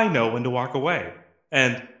 because I know when to walk away.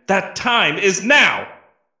 And that time is now!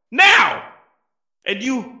 Now! And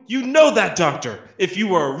you know that, Doctor, if you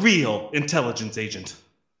were a real intelligence agent.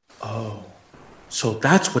 Oh, so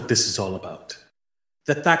that's what this is all about.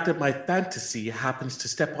 The fact that my fantasy happens to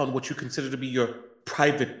step on what you consider to be your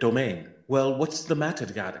private domain. Well, what's the matter,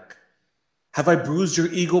 Garrick? Have I bruised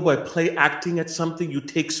your ego by play acting at something you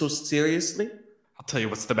take so seriously? I'll tell you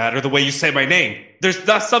what's the matter, the way you say my name. There's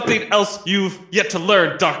not something else you've yet to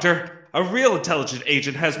learn, Doctor. A real intelligent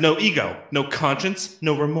agent has no ego, no conscience,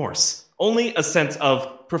 no remorse. Only a sense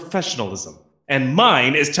of professionalism. And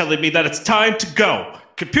mine is telling me that it's time to go.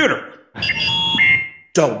 Computer!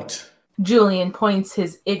 Don't. Julian points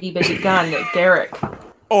his itty-bitty gun at Garrick.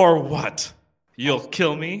 Or what? You'll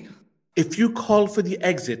kill me? If you call for the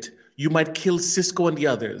exit, you might kill Cisco and the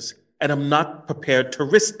others, and I'm not prepared to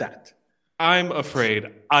risk that. I'm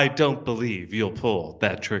afraid I don't believe you'll pull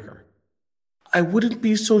that trigger. I wouldn't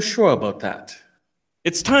be so sure about that.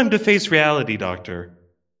 It's time to face reality, Doctor.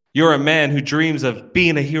 You're a man who dreams of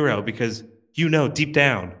being a hero because you know deep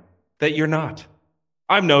down that you're not.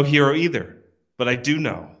 I'm no hero either, but I do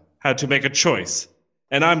know how to make a choice,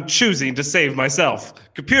 and I'm choosing to save myself.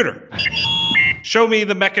 Computer, show me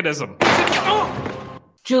the mechanism.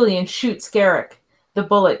 Julian shoots Garrick. The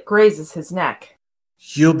bullet grazes his neck.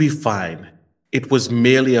 You'll be fine. It was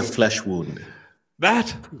merely a flesh wound.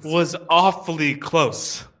 That was awfully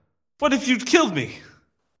close. What if you'd killed me?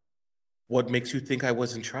 What makes you think I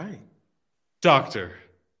wasn't trying? Doctor,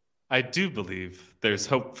 I do believe there's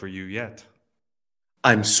hope for you yet.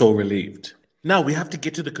 I'm so relieved. Now we have to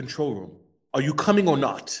get to the control room. Are you coming or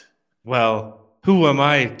not? Well, who am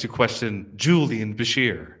I to question Julian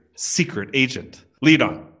Bashir, secret agent? Lead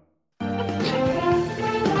on.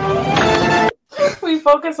 We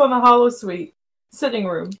focus on the holosuite, sitting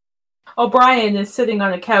room. O'Brien is sitting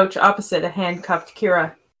on a couch opposite a handcuffed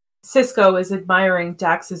Kira. Cisco is admiring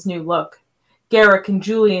Dax's new look. Garrick and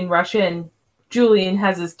Julian rush in. Julian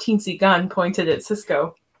has his teensy gun pointed at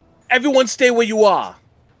Cisco. Everyone stay where you are.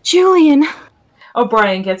 Julian!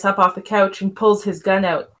 O'Brien gets up off the couch and pulls his gun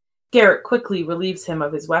out. Garrick quickly relieves him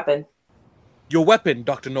of his weapon. Your weapon,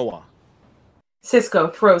 Dr. Noah. Cisco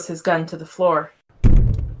throws his gun to the floor.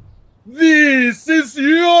 This is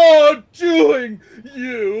your doing!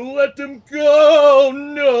 You let him go!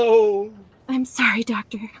 No! I'm sorry,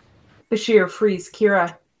 Doctor. Bashir frees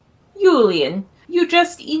Kira. Julian, you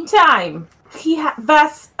just in time. He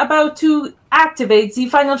was about to activate the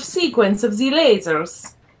final sequence of the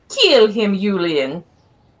lasers. Kill him, Julian.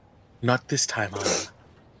 Not this time, Anna.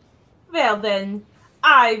 Well then,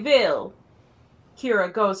 I will.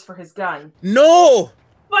 Kira goes for his gun. No!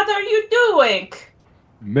 What are you doing?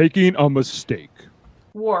 Making a mistake.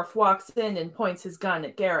 Worf walks in and points his gun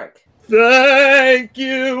at Garrick. Thank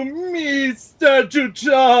you, Mr. Chucham!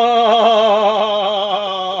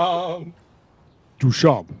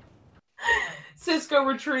 Duchamp. Cisco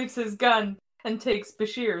retrieves his gun and takes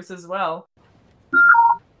Bashir's as well.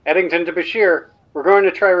 Eddington to Bashir. We're going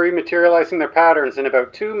to try rematerializing their patterns in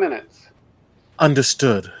about 2 minutes.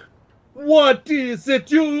 Understood. What is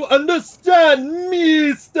it you understand,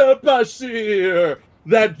 Mr. Bashir?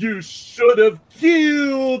 That you should have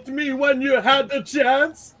killed me when you had the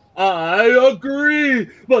chance? I agree,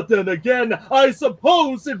 but then again, I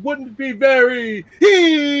suppose it wouldn't be very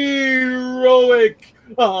heroic.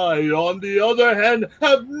 I, on the other hand,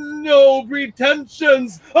 have no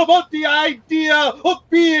pretensions about the idea of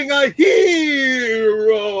being a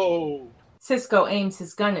hero. Cisco aims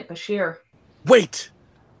his gun at Bashir. Wait!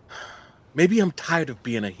 Maybe I'm tired of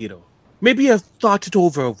being a hero. Maybe I've thought it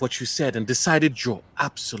over of what you said and decided you're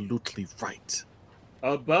absolutely right.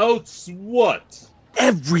 About what?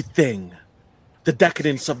 Everything. The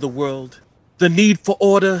decadence of the world, the need for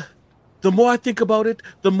order. The more I think about it,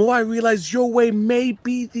 the more I realize your way may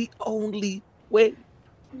be the only way.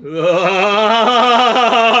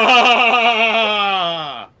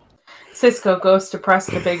 Cisco goes to press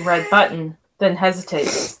the big red button, then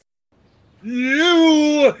hesitates.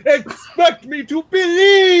 You expect me to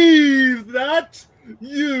believe that?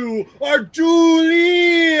 You are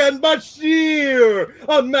Julian Bashir,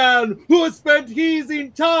 a man who has spent his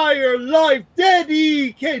entire life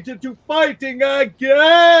dedicated to fighting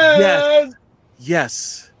again.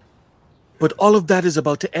 Yes. But all of that is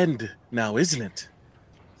about to end now, isn't it?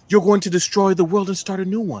 You're going to destroy the world and start a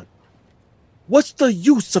new one. What's the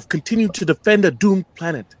use of continuing to defend a doomed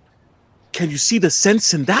planet? Can you see the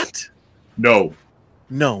sense in that? No.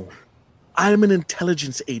 No. I am an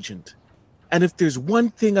intelligence agent. And if there's one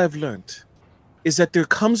thing I've learned, is that there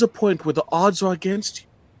comes a point where the odds are against you,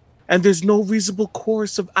 and there's no reasonable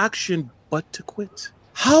course of action but to quit.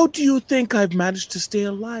 How do you think I've managed to stay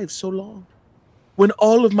alive so long, when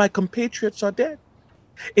all of my compatriots are dead?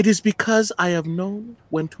 It is because I have known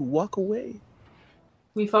when to walk away.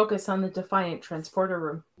 We focus on the Defiant transporter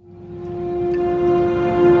room.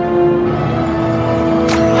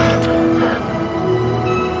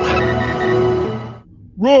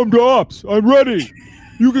 Rom to Ops, I'm ready.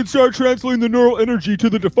 You can start translating the neural energy to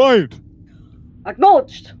the Defiant.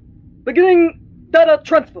 Acknowledged. Beginning data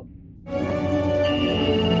transfer.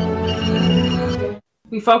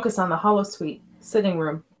 We focus on the holosuite, sitting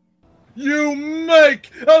room. You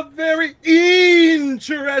make a very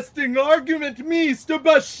interesting argument, Mr.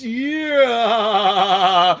 Bashir.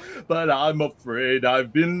 But I'm afraid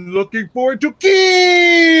I've been looking forward to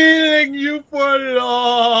killing you for a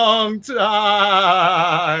long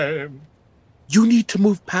time. You need to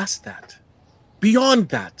move past that. Beyond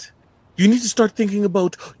that. You need to start thinking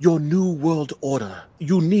about your new world order.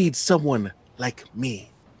 You need someone like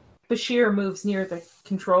me. Bashir moves near the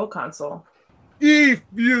control console. If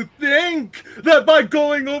you think that by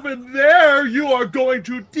going over there you are going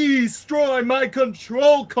to destroy my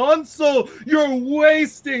control console, you're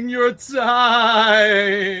wasting your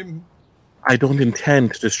time. I don't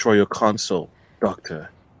intend to destroy your console, Doctor.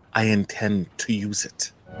 I intend to use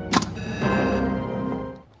it.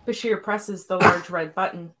 Bashir presses the large red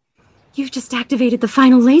button. You've just activated the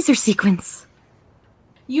final laser sequence.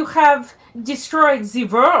 You have destroyed the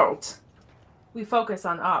world. We focus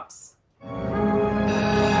on Ops.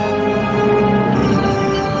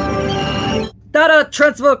 Data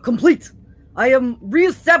transfer complete. I am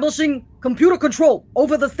re-establishing computer control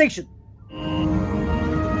over the station.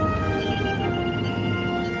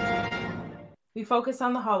 We focus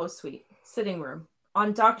on the holosuite, sitting room.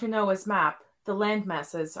 On Dr. Noah's map, the land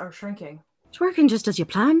masses are shrinking. It's working just as you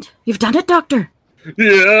planned. You've done it, Doctor.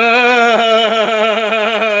 Yes,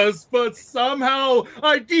 but somehow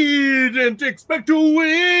I didn't expect to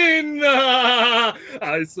win.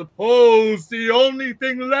 I suppose the only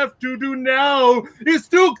thing left to do now is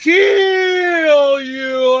to kill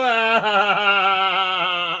you.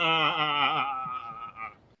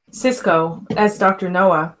 Cisco, as Dr.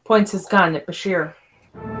 Noah, points his gun at Bashir.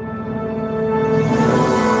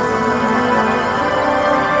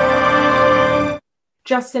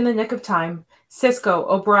 Just in the nick of time, Cisco,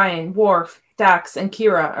 O'Brien, Worf, Dax, and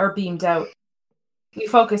Kira are beamed out. We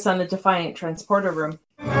focus on the Defiant transporter room.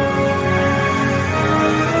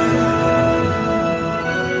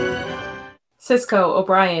 Cisco,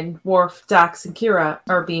 O'Brien, Worf, Dax, and Kira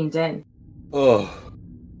are beamed in.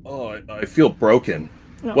 I feel broken.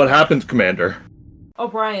 No. What happened, Commander?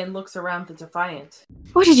 O'Brien looks around the Defiant.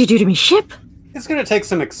 What did you do to me, ship? It's going to take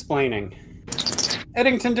some explaining.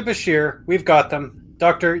 Eddington to Bashir, we've got them.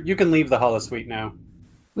 Doctor, you can leave the holosuite now.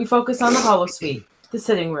 We focus on the holosuite, the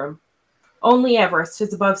sitting room. Only Everest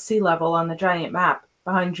is above sea level on the giant map,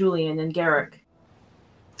 behind Julian and Garrick.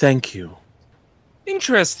 Thank you.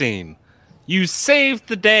 Interesting. You saved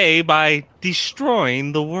the day by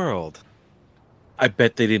destroying the world. I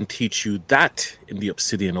bet they didn't teach you that in the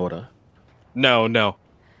Obsidian Order. No.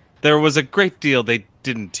 There was a great deal they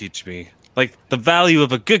didn't teach me. Like the value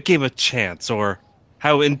of a good game of chance, or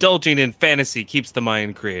how indulging in fantasy keeps the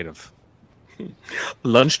mind creative.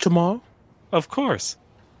 Lunch tomorrow? Of course.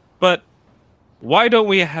 But why don't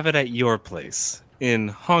we have it at your place in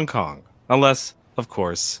Hong Kong? Unless, of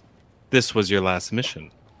course, this was your last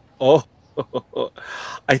mission. Oh,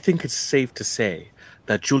 I think it's safe to say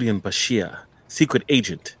that Julian Bashir, secret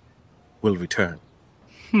agent, will return.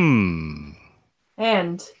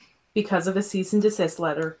 And because of a cease and desist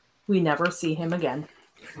letter, we never see him again.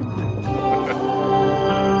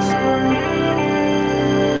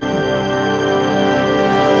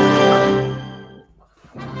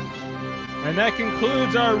 And that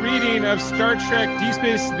concludes our reading of Star Trek Deep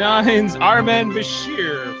Space Nine's Armen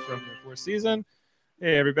Bashir from the fourth season.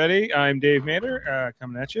 Hey, everybody. I'm Dave Mader,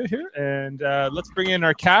 coming at you here. And let's bring in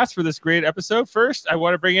our cast for this great episode. First, I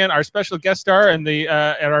want to bring in our special guest star and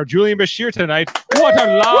our Julian Bashir tonight. What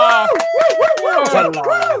a laugh! What a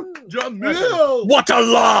laugh! Jamil! What a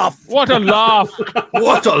laugh! What a laugh!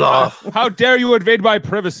 What a laugh! How dare you invade my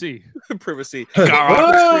privacy? Privacy.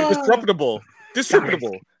 Disruptable.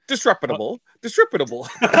 Disruptable. Disruptable. Disruptable.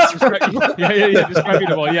 Yeah.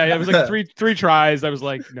 Disreputable. Yeah. It was like three tries. I was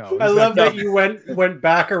like, no. I love that you went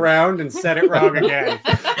back around and said it wrong again.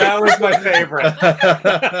 That was my favorite.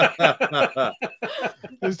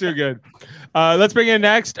 It was too good. Let's bring in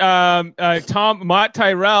next Mott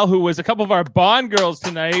Tyrell, who was a couple of our Bond girls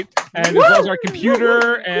tonight, and as well as our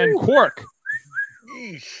computer and Quark.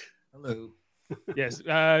 Hello. Yes.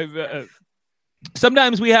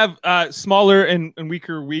 Sometimes we have smaller and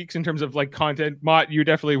weaker weeks in terms of like content. Mott, you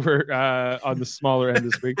definitely were on the smaller end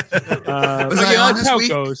this week. Was I on that's this how week?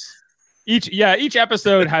 it goes. Each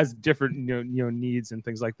episode has different needs and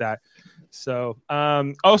things like that. So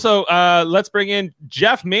also let's bring in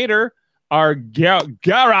Jeff Mader, our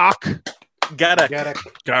Garak. Garak.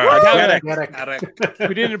 Garak,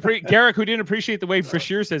 who didn't appreciate the way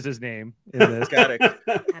Bashir says his name in this. Garak.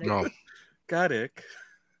 No. Garak.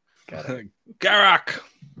 Garak.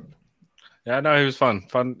 Yeah, no, he was fun.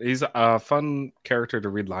 He's a fun character to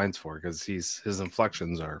read lines for because his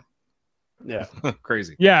inflections are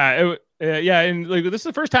crazy. Yeah, and like this is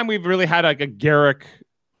the first time we've really had like a Garak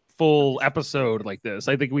full episode like this.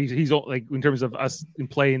 I think he's like in terms of us in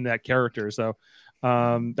playing that character. So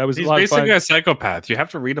that was He's a lot of fun. basically a psychopath. You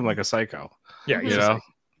have to read him like a psycho. Yeah, you know.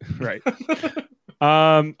 Right.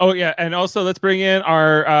 And also let's bring in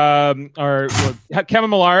our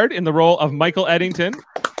Kevin Millard in the role of Michael Eddington,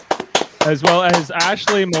 as well as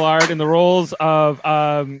Ashley Millard in the roles of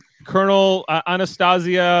Colonel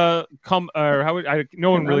Anastasia.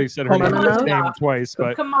 No one really said her name twice,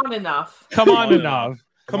 but Come on enough. Come on enough.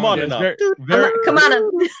 Come on enough. Coming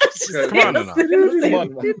on.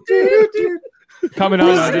 Who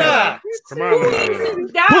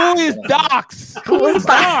is Docs? Who is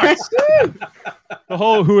Docs? The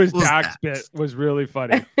whole "Who is Dax" bit was really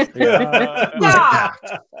funny.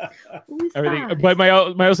 Everything, but my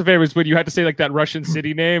also favorite was when you had to say like that Russian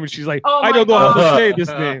city name, and she's like, "I don't know how to say this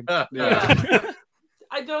name." I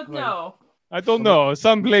don't know. I don't know.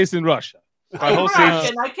 Someplace in Russia. I'm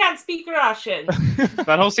Russian. I can't speak Russian.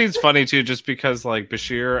 That whole scene's funny too, just because like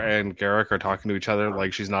Bashir and Garak are talking to each other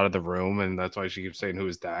like she's not in the room, and that's why she keeps saying "Who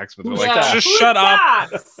is Dax?" But they're like, "Just shut up."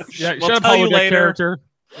 Yeah, we'll shut up, tell you holodeck later. character.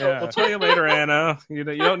 Yeah. We'll tell you later, Anna. You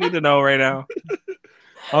don't need to know right now.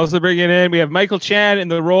 Also bringing in, we have Michael Chan in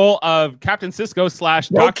the role of Captain Cisco /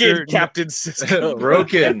 Dr. Captain Cisco.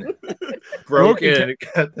 Broken.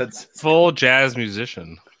 That's full jazz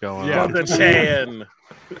musician going Yeah. on. The Chan.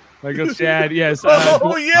 Michael Chan, yes.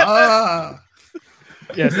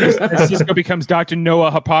 Yes, Cisco becomes Dr.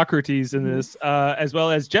 Noah Hippocrates in this, as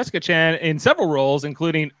well as Jessica Chan in several roles,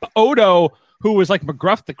 including Odo, who was like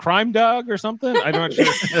McGruff the crime dog or something. I'm not sure.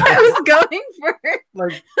 I was going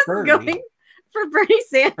for Bernie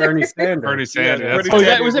Sanders. Bernie Sanders. Bernie Sanders.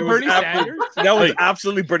 Was it Bernie Sanders? That was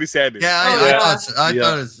absolutely Bernie Sanders. Yeah, I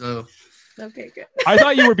thought it so. Okay, good. I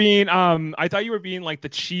thought you were being like the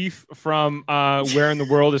chief from Where in the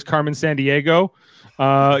World is Carmen Sandiego?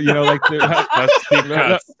 Like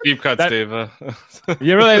That's deep cuts, Dave. You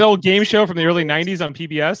remember that old game show from the early '90s on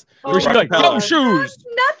PBS? Where she'd be like, "Yo, shoes."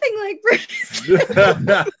 Nothing like Bernie.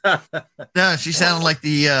 Yeah, she sounded like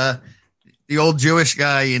the old Jewish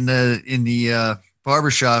guy in the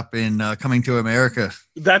barbershop in Coming to America.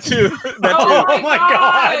 That too. That Oh too. my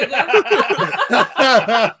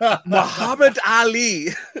God. Muhammad Ali.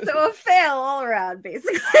 So a fail all around,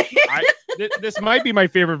 basically. This might be my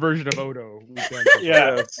favorite version of Odo.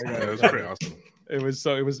 Yeah. It was pretty awesome. It was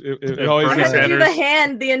so. It was. It If always. Bernie I had to do the Sanders-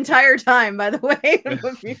 hand the entire time, by the way. It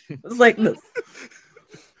was like this.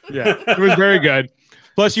 Yeah, it was very good.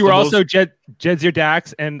 Plus, you were The also Jedzir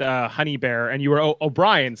Dax and Honey Bear, and you were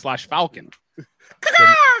O'Brien / Falcon.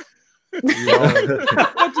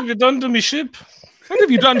 What have you done to me, ship? What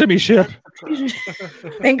have you done to me, ship?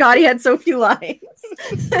 Thank God he had so few lines.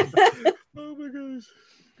 Oh my gosh.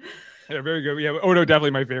 Yeah, very good. Yeah, Odo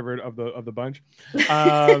definitely my favorite of the bunch.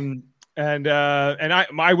 And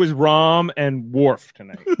I was Rom and Worf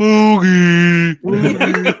tonight. Moogie.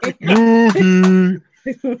 Moogie.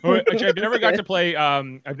 Actually, I've never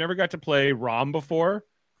got to play Rom before.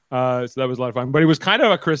 So that was a lot of fun. But it was kind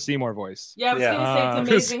of a Chris Seymour voice. Yeah, I was gonna say it's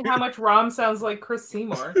amazing how much Rom sounds like Chris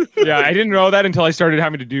Seymour. Yeah, I didn't know that until I started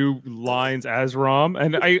having to do lines as Rom,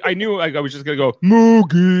 and I knew I was just gonna go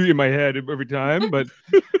Moogie in my head every time, but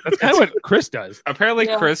that's kind of what Chris does. Apparently,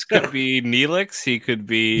 Yeah. Chris could be Neelix. He could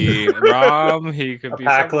be Rom. He could be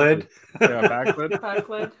Backlid. Yeah, Backlid.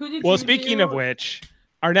 Backlid. Who did Well, you speaking do? of which,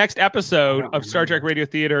 our next episode of Star Trek Radio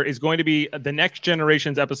Theater is going to be the Next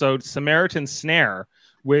Generations episode, Samaritan Snare,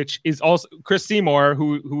 which is also Chris Seymour,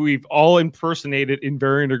 who we've all impersonated in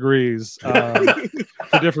varying degrees for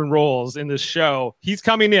different roles in this show. He's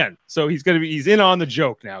coming in, so he's in on the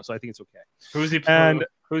joke now. So I think it's okay. Who's he? And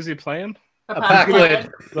Who's he playing? A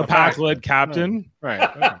Backlid. the Backlid captain, Right.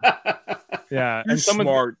 yeah, You're and someone.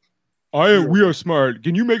 smart. We are smart.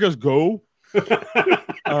 Can you make us go? It's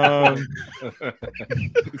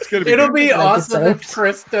gonna be. It'll good. be awesome if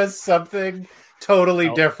Chris does something totally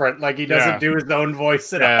Oh. different. Like he doesn't Yeah. do his own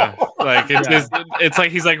voice at Yeah, all. like it's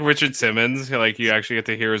like he's like Richard Simmons. Like you actually get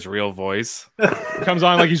to hear his real voice. Comes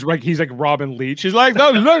on like he's like Robin Leach. He's like, no.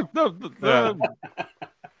 I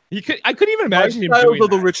couldn't even imagine him doing of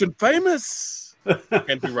the that. rich and famous.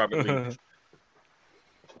 Can't be Robert Lee.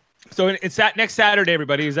 So it's that next Saturday,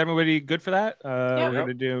 everybody. Is everybody good for that? We're going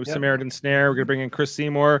to do Samaritan Snare. We're going to bring in Chris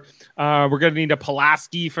Seymour. We're going to need a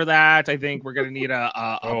Pulaski for that. I think we're going to need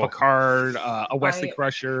a Picard, a Wesley Right.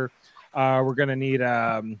 Crusher. We're going to need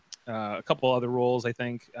a couple other roles, I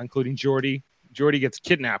think, including Geordi. Geordi gets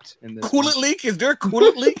kidnapped in this. Coolant leak? Is there a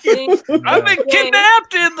coolant leak? I've been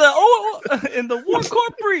kidnapped in the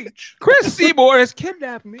Warcorp breach. Chris Seymour has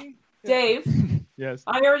kidnapped me. Dave, Yes.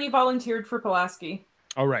 I already volunteered for Pulaski.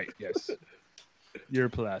 All right. Yes. You're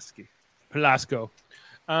Pulaski. Pelasco.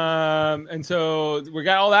 And so we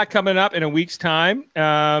got all that coming up in a week's time.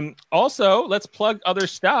 Also, let's plug other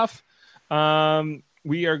stuff.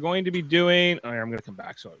 We are going to be doing. Oh, I'm going to come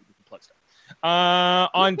back so we can plug stuff.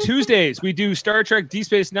 On Tuesdays, we do Star Trek Deep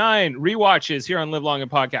Space Nine rewatches here on Live Long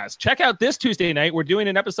and Podcast. Check out this Tuesday night. We're doing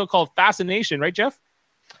an episode called Fascination, right, Jeff?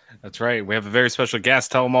 That's right. We have a very special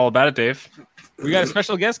guest. Tell them all about it, Dave. We got a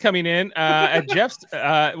special guest coming in at Jeff's.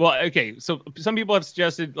 Well, okay. So some people have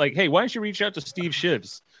suggested, like, hey, why don't you reach out to Steve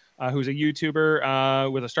Shivs, who's a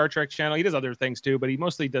YouTuber with a Star Trek channel. He does other things too, but he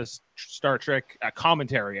mostly does Star Trek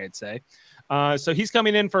commentary, I'd say. So he's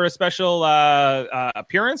coming in for a special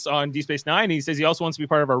appearance on Deep Space Nine. He says he also wants to be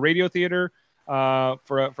part of our radio theater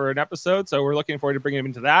for an episode. So we're looking forward to bringing him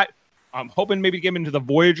into that. I'm hoping maybe to get him into the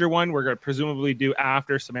Voyager one. We're going to presumably do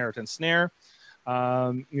after Samaritan Snare.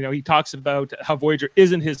 He talks about how Voyager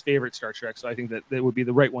isn't his favorite Star Trek, so I think that would be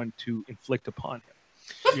the right one to inflict upon him.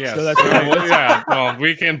 Yeah, So that's yeah. Well,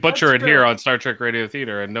 we can butcher That's it here true. on Star Trek Radio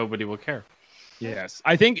Theater, and nobody will care. Yes,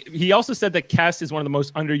 I think he also said that Kes is one of the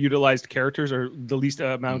most underutilized characters, or the least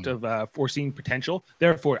amount of foreseen potential.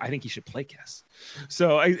 Therefore, I think he should play Kes.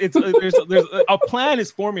 So there's a plan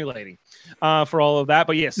is formulating for all of that.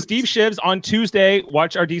 But yes, Steve Shivs on Tuesday.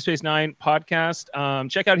 Watch our Deep Space Nine podcast.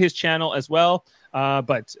 Check out his channel as well.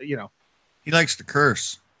 But He likes to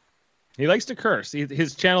curse. he likes to curse.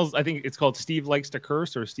 His channel's, I think it's called Steve Likes to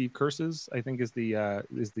Curse, or Steve Curses, I think is the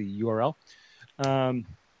URL.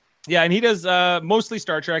 Yeah, and he does mostly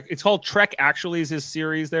Star Trek. It's called Trek Actually is his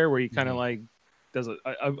series there, where he kind of like does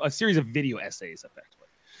a series of video essays,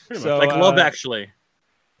 effectively. So, like Love Actually.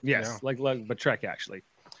 Yes, like Love, but Trek Actually.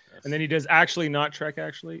 Yes. And then he does Actually Not Trek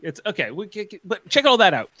Actually. It's okay, but check all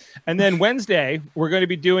that out. And then Wednesday, we're going to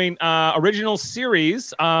be doing original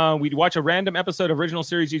series. We watch a random episode of original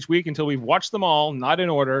series each week until we've watched them all, not in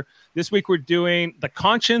order. This week we're doing The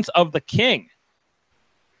Conscience of the King,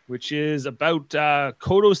 which is about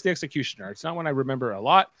Kodos the Executioner. It's not one I remember a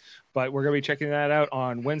lot, but we're going to be checking that out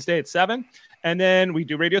on Wednesday at 7. And then we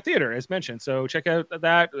do radio theater, as mentioned. So check out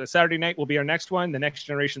that. Saturday night will be our next one, The Next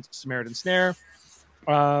Generation's Samaritan Snare.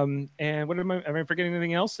 And what am I forgetting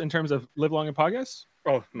anything else in terms of Live Long and Podcast?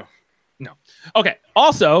 Oh, no. No. Okay.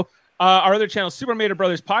 Also, our other channel, Super Mater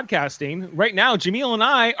Brothers Podcasting. Right now, Jamil and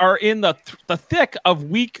I are in the thick of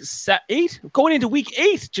week 8, going into week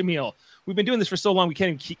 8, Jamil. We've been doing this for so long, we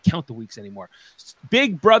can't even count the weeks anymore.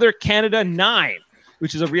 Big Brother Canada 9,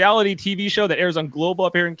 which is a reality TV show that airs on Global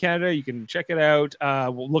up here in Canada. You can check it out.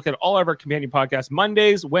 We'll look at all of our companion podcasts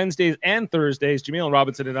Mondays, Wednesdays, and Thursdays. Jamil and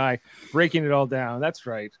Robinson and I breaking it all down. That's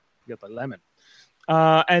right. You got the lemon.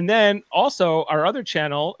 And then also our other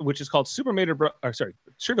channel, which is called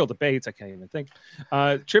Trivial Debates. I can't even think.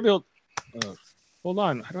 Hold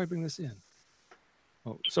on. How do I bring this in?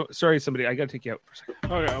 Oh, so sorry, somebody. I got to take you out for a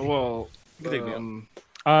second. Okay, well,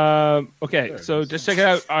 okay, so just check it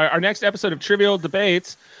out. Our next episode of Trivial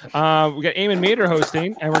Debates, we got Eamon Mater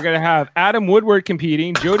hosting, and we're going to have Adam Woodward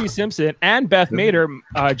competing, Jody Simpson, and Beth Mater,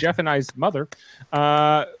 Jeff and I's mother,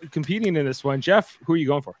 competing in this one. Jeff, who are you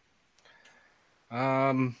going for?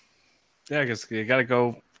 Yeah, I guess you gotta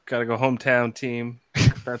go hometown team,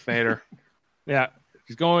 Beth Mater. Yeah,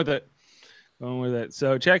 he's going with it.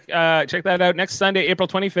 So check that out next Sunday, April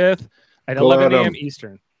 25th at 11 a.m.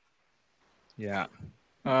 Eastern. Yeah.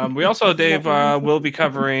 We also, Dave, will be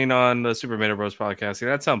covering on the Super Mater Bros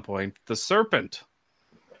podcasting at some point The Serpent.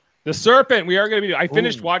 The Serpent. We are going to be. I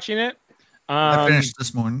finished watching it. I finished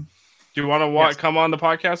this morning. Do you want to come on the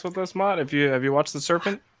podcast with us, Mott? Have you watched The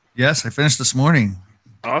Serpent? Yes, I finished this morning.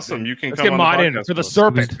 Awesome. You can Let's come get on Mott the in podcast for The with us.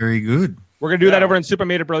 Serpent. It was very good. We're going to do that over in Super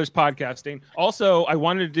Mater Brothers podcasting. Also, I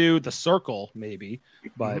wanted to do The Circle, maybe,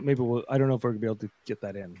 but maybe I don't know if we're going to be able to get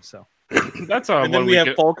that in. So that's and then we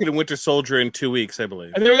have Falcon and Winter Soldier in 2 weeks, I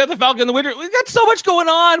believe. And then we got the Falcon and the Winter. We got so much going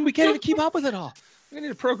on. We can't even keep up with it all. We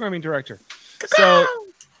need a programming director. So,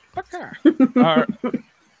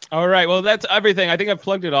 all right. Well, that's everything. I think I've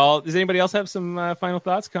plugged it all. Does anybody else have some final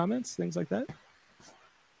thoughts, comments, things like that?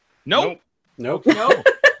 Nope.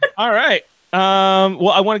 All right. Well,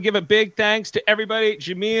 I want to give a big thanks to everybody,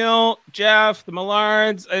 Jamil, Jeff, the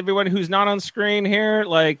Millards, everyone who's not on screen here,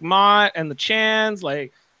 like Mott and the Chans.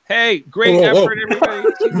 Like, hey, great effort, everybody.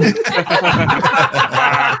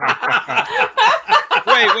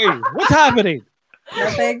 Wait, what's happening?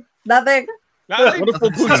 Nothing.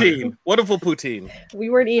 Wonderful poutine.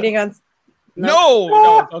 We weren't eating on.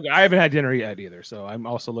 No. Okay, I haven't had dinner yet either, so I'm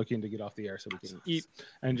also looking to get off the air so we can eat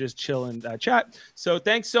and just chill and chat. So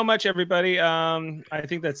thanks so much, everybody. I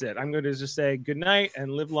think that's it. I'm going to just say good night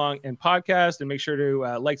and live long and podcast, and make sure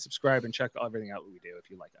to like, subscribe, and check everything out we do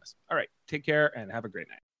if you like us. All right, take care and have a great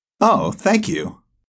night. Oh, thank you.